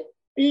need to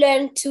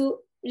learn to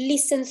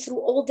listen through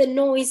all the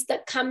noise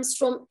that comes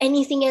from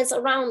anything else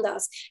around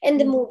us, and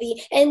the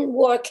movie and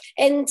work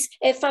and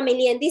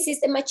family, and this is,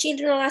 and my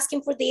children are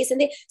asking for this,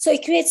 and so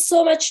it creates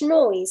so much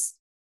noise.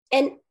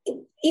 And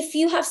if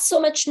you have so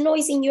much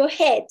noise in your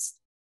head,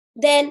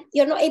 then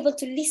you're not able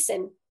to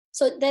listen.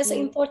 So that's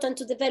important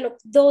to develop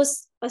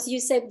those, as you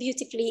said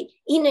beautifully,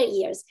 inner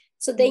ears.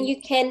 So then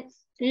you can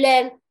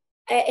learn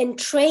and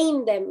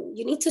train them.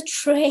 You need to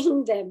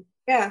train them.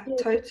 Yeah,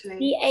 totally.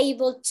 Be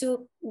able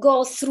to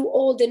go through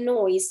all the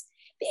noise.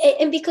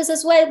 And because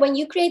as well, when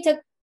you create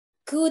a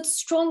good,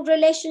 strong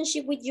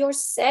relationship with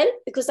yourself,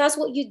 because that's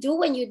what you do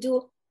when you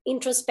do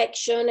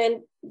introspection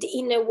and the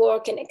inner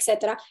work and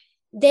etc.,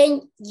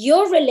 then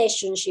your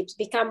relationships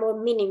become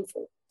more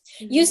meaningful.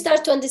 You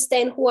start to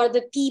understand who are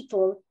the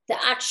people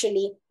that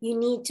actually you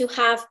need to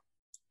have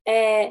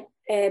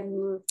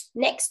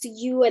next to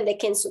you, and they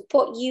can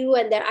support you,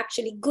 and they're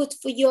actually good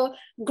for your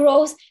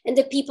growth, and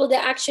the people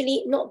that are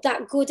actually not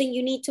that good, and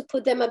you need to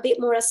put them a bit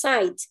more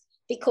aside,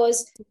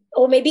 because,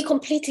 or maybe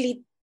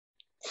completely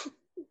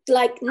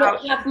like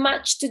not have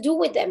much to do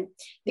with them,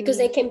 because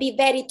they can be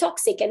very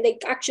toxic and they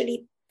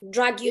actually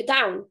drag you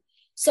down.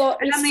 So,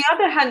 and on the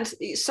other hand,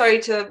 sorry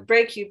to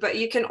break you, but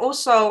you can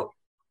also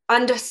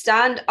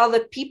understand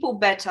other people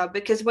better,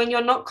 because when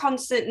you're not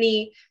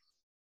constantly,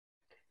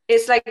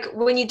 it's like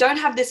when you don't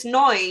have this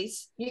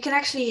noise, you can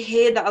actually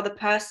hear the other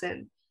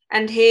person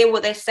and hear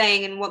what they're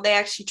saying and what they're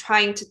actually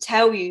trying to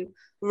tell you,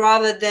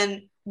 rather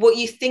than what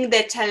you think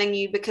they're telling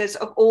you because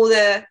of all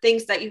the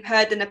things that you've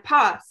heard in the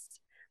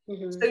past.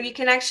 So you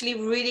can actually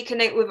really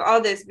connect with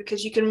others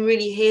because you can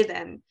really hear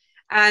them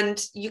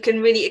and you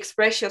can really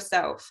express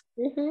yourself.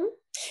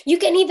 You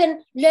can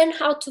even learn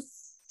how to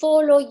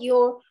follow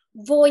your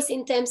voice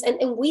in terms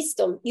and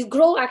wisdom. You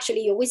grow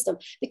actually your wisdom,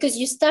 because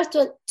you start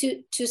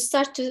to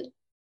start to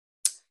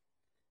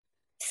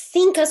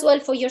think as well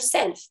for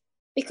yourself.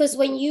 Because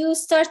when you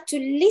start to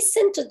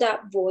listen to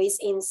that voice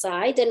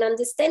inside and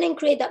understand and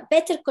create that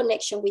better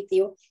connection with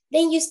you,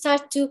 then you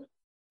start to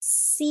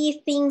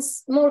see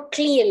things more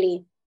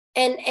clearly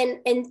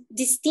and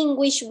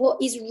distinguish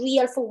what is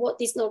real from what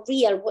is not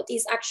real, what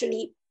is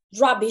actually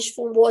rubbish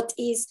from what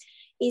is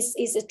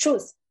the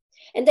truth.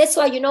 And that's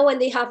why, you know, when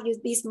they have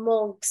these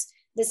monks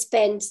that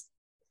spend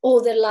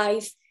all their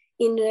life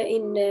in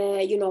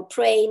you know,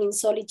 praying in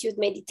solitude,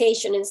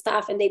 meditation and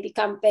stuff, and they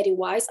become very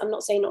wise. I'm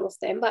not saying all of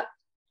them, but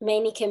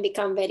many can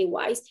become very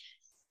wise.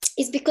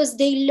 It's because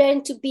they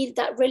learn to build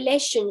that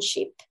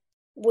relationship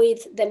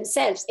with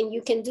themselves, and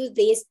you can do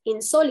this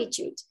in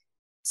solitude.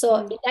 So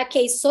in that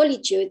case,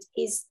 solitude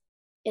is,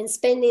 and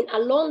spending a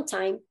long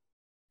time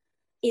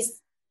is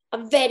a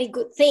very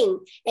good thing.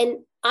 And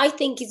I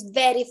think it's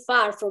very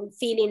far from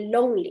feeling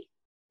lonely,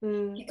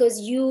 because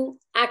you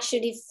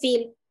actually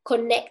feel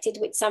connected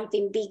with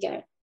something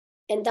bigger,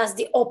 and that's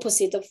the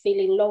opposite of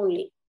feeling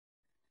lonely.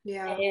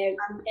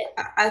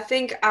 I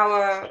think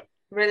our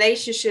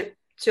relationship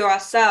to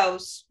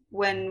ourselves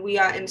when we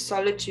are in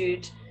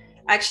solitude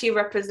actually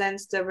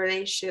represents the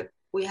relationship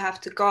we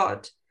have to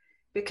God,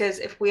 because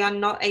if we are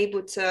not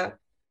able to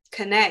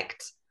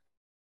connect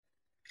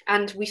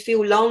and we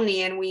feel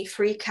lonely and we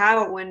freak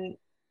out when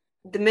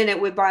the minute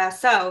we're by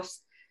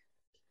ourselves,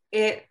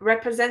 it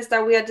represents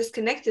that we are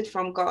disconnected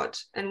from God,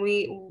 and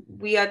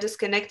we are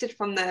disconnected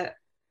from the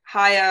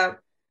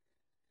higher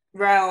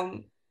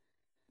realm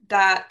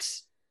that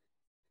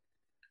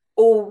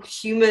all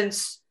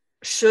humans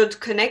should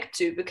connect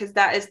to, because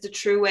that is the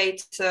true way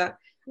to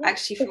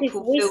actually feel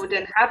fulfilled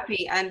and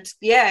happy, and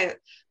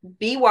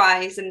be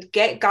wise and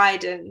get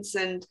guidance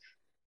and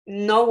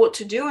know what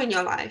to do in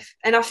your life.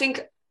 And I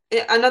think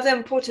another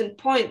important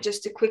point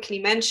just to quickly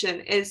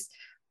mention is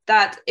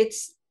that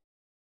it's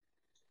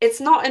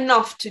not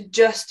enough to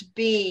just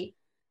be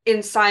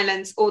in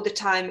silence all the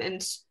time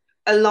and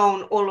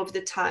alone all of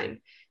the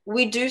time.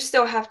 We do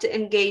still have to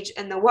engage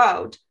in the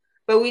world,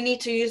 but we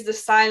need to use the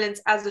silence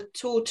as a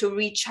tool to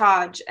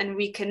recharge and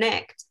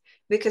reconnect.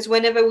 Because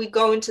whenever we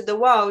go into the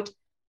world,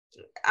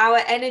 our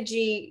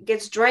energy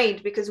gets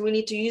drained because we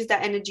need to use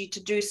that energy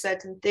to do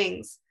certain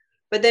things.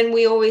 But then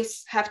we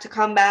always have to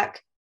come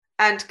back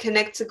and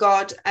connect to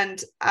God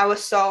and our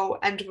soul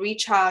and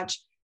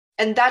recharge.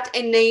 And that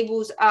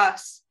enables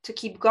us to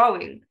keep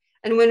going.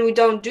 And when we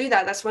don't do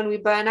that, that's when we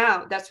burn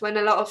out. That's when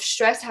a lot of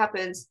stress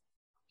happens.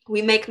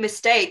 We make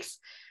mistakes.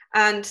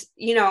 And,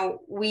 you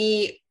know,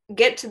 we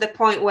get to the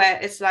point where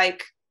it's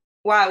like,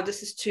 wow,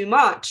 this is too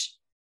much.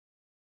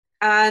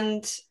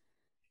 And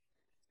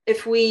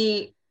if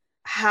we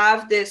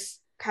have this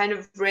kind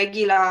of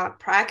regular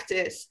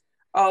practice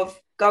of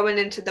going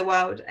into the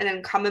world and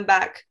then coming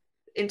back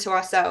into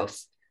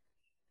ourselves,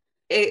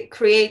 it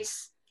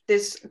creates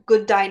this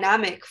good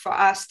dynamic for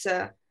us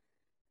to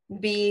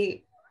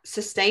be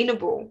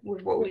sustainable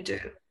with what we do.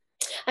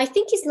 I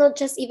think it's not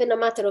just even a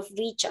matter of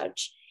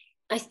recharge.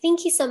 I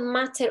think it's a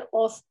matter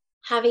of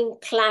having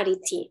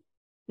clarity.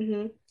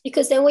 Mm-hmm.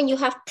 Because then when you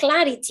have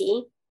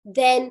clarity,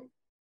 then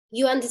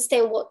you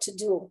understand what to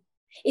do.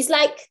 It's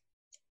like,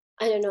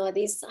 I don't know,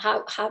 this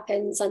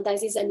happens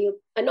sometimes. This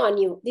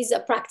is a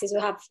practice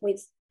we have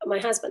with my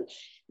husband,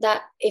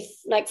 that if,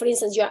 like, for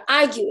instance, you're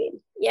arguing,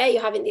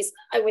 you're having this,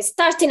 I was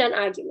starting an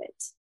argument.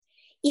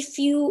 If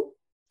you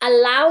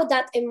allow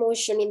that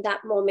emotion in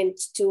that moment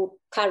to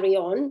carry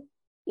on,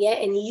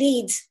 and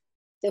lead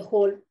the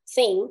whole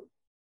thing,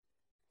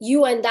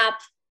 you end up,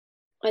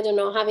 I don't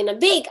know, having a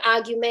big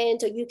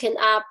argument, or you can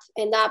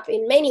end up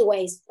in many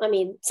ways. I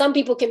mean, some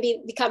people can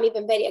become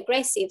even very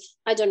aggressive.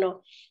 I don't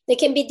know. There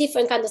can be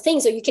different kinds of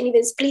things, or you can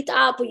even split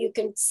up, or you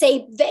can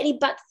say very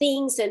bad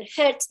things and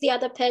hurt the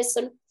other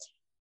person.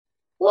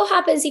 What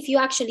happens if you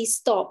actually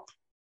stop?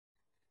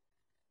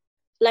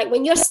 Like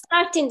when you're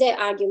starting the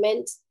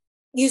argument,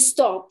 you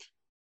stop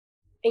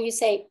and you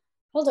say,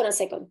 hold on a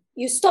second.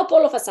 You stop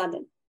all of a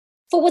sudden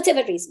for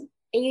whatever reason,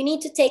 and you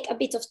need to take a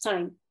bit of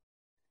time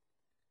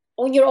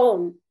on your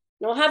own,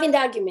 not having the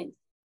argument,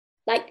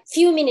 like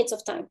few minutes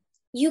of time.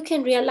 You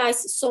can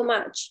realize so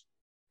much.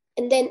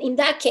 And then in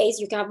that case,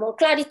 you can have more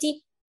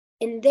clarity,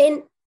 and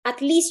then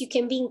at least you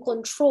can be in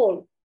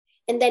control.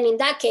 And then in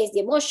that case,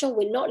 the emotion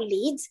will not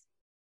lead,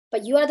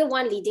 but you are the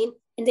one leading,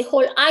 and the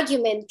whole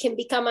argument can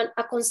become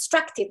a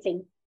constructive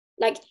thing.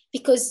 Like,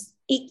 because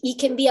it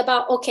can be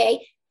about,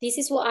 okay, this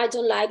is what I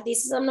don't like,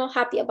 I'm not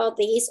happy about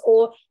this,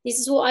 or this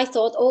is what I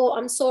thought, oh,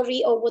 I'm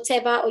sorry, or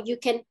whatever, or you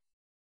can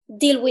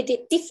deal with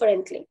it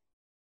differently.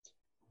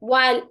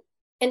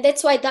 And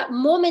that's why that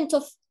moment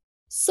of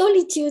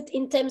solitude,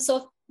 in terms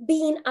of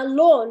being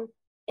alone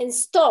and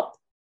stop,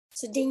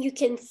 so then you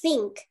can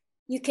think,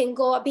 you can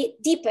go a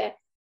bit deeper,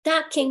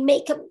 that can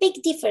make a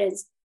big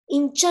difference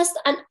in just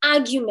an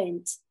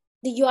argument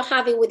that you are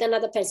having with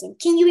another person.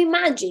 Can you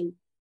imagine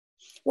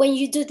when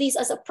you do this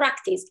as a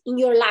practice in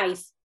your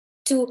life,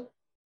 to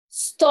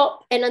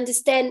stop and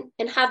understand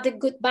and have the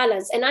good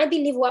balance? And I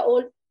believe we're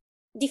all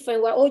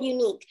different, we're all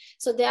unique.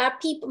 So there are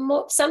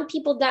some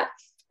people that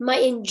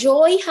might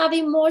enjoy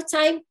having more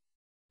time,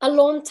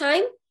 alone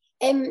time,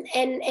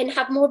 and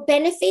have more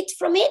benefit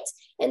from it.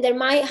 And there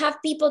might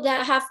have people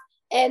that have,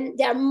 and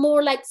they are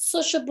more like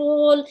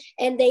sociable,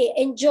 and they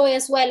enjoy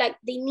as well, like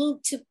they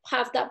need to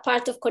have that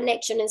part of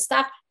connection and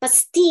stuff. But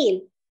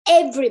still,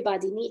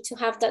 everybody needs to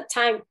have that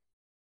time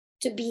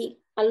to be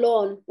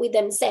alone with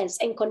themselves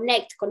and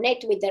connect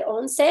with their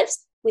own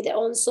selves, with their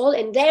own soul,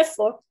 and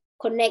therefore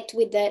connect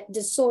with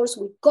the source,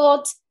 with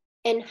God,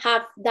 and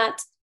have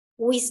that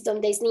wisdom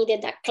that is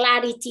needed, that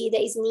clarity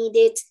that is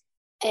needed,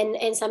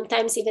 and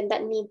sometimes even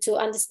that need to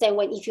understand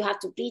if you have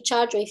to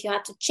recharge, or if you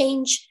have to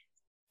change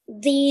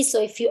this,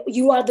 or if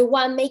you are the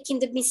one making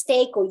the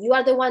mistake, or you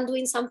are the one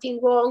doing something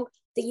wrong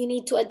that you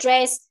need to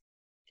address,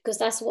 because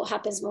that's what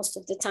happens most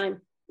of the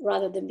time,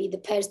 rather than be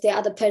the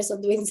other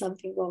person doing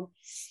something wrong.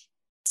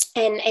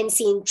 And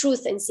seeing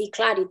truth and see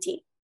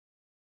clarity.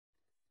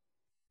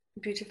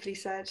 Beautifully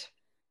said.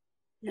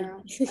 Yeah,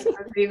 I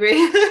totally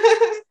agree.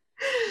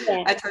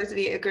 Yeah. I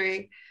totally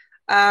agree.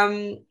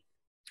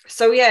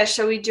 So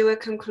shall we do a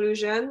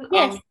conclusion?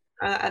 Yes.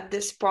 At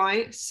this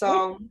point?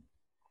 So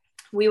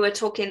we were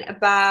talking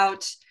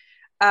about,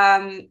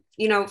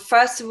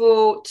 first of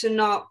all, to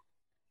not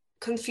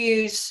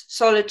confuse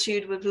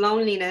solitude with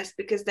loneliness,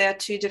 because they are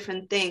two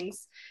different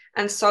things,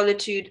 and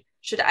solitude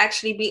should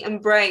actually be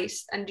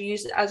embraced and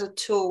used as a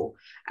tool,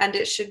 and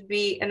it should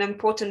be an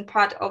important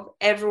part of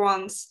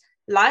everyone's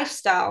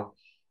lifestyle,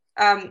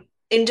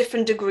 in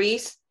different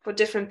degrees for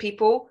different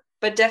people,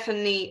 but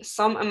definitely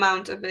some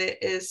amount of it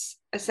is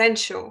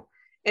essential.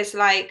 It's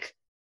like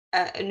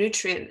a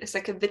nutrient, it's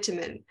like a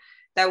vitamin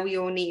that we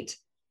all need.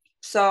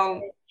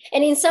 So,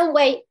 and in some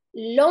way,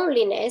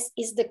 loneliness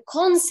is the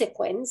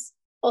consequence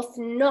of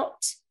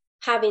not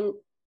having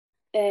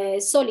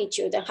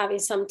solitude and having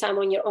some time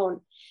on your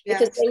own. Yes.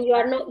 Because when you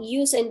are not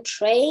used and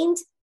trained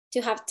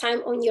to have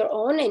time on your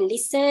own and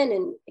listen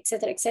and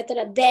etc.,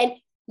 then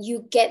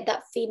you get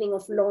that feeling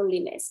of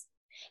loneliness.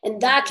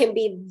 And that can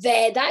be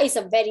that is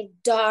a very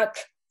dark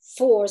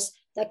force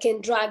that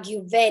can drag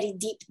you very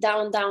deep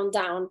down,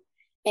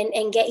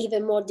 and get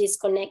even more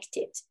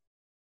disconnected.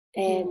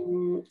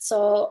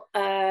 So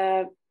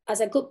as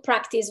a good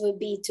practice would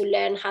be to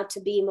learn how to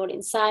be more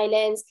in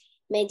silence,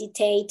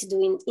 meditate,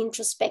 doing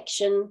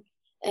introspection,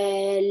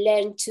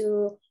 learn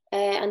to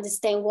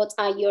understand what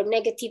are your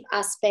negative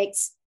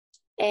aspects,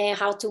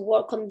 how to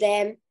work on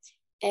them.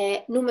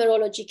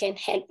 Numerology can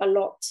help a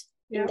lot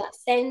in that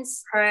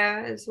sense.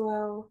 Prayer as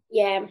well.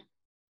 Yeah.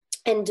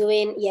 And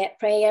doing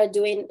prayer,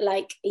 doing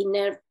like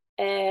inner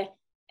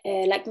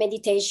like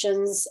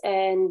meditations,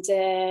 and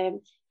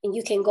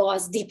you can go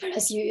as deeper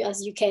as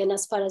you can,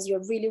 as far as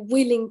you're really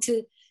willing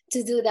to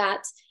do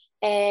that.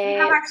 We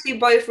have actually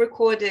both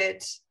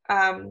recorded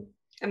a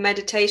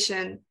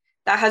meditation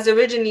that has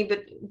originally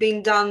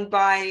been done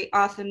by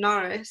Arthur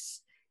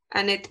Norris,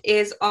 and it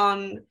is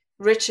on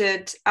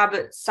Richard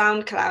Abbott's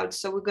SoundCloud,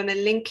 so we're going to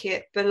link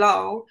it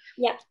below.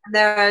 Yeah,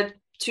 there are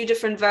 2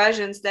 different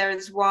versions. There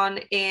is one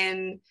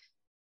in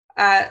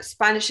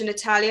Spanish and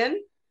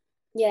Italian,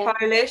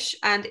 Polish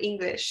and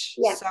English.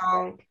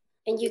 So,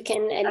 and you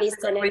can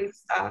listen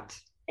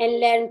and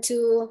learn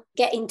to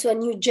get into a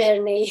new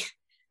journey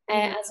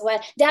as well.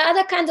 There are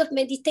other kinds of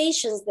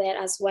meditations there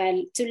as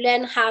well, to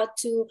learn how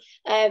to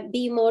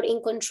be more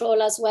in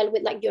control as well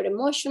with like your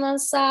emotional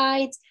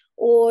side,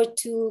 or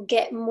to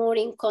get more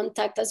in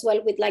contact as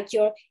well with like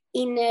your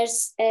inner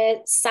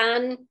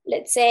sun,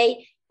 let's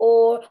say,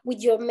 or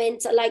with your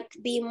mental, like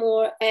be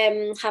more,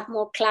 have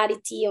more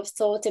clarity of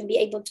thought and be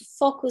able to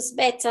focus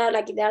better.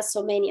 Like there are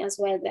so many as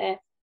well there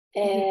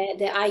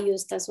that I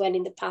used as well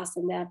in the past,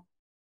 and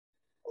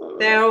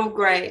they're all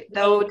great.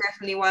 They're all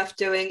definitely worth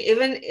doing.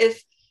 Even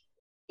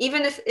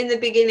if in the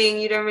beginning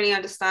you don't really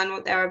understand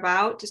what they're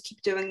about, just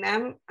keep doing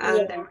them,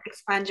 and they'll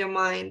expand your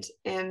mind,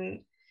 and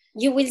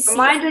you will see your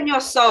mind and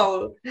your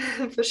soul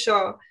for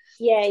sure.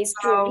 Yeah, it's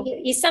true.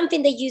 It's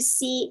something that you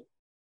see.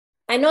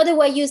 I know they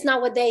were used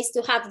nowadays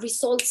to have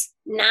results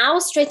now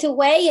straight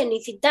away, and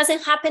if it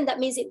doesn't happen, that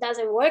means it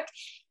doesn't work.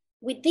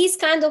 With this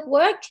kind of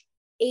work,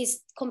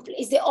 is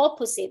the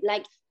opposite.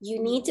 Like,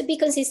 you need to be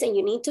consistent,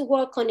 you need to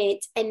work on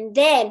it, and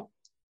then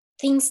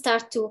things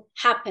start to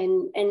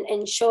happen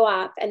and show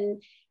up,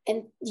 and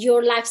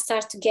your life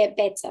starts to get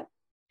better.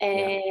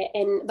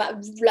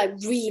 But like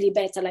really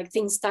better, like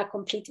things start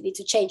completely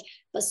to change,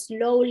 but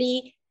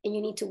slowly, and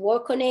you need to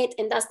work on it,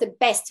 and that's the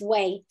best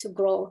way to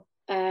grow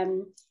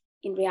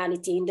in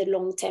reality, in the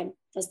long term.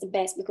 That's the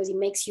best, because it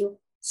makes you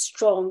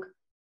strong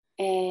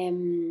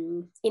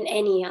in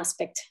any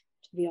aspect,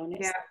 to be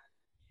honest.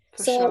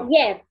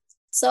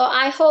 So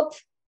I hope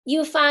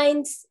you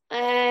find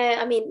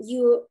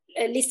you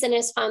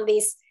listeners found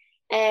this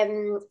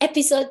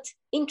episode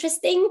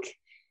interesting.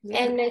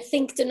 And I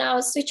think to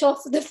now switch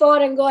off the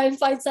phone and go and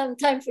find some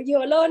time for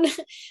you alone.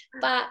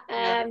 But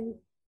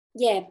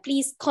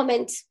please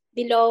comment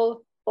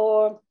below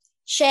or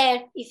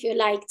share if you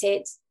liked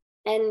it.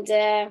 And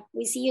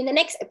we see you in the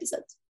next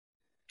episode.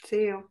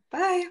 See you.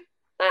 Bye.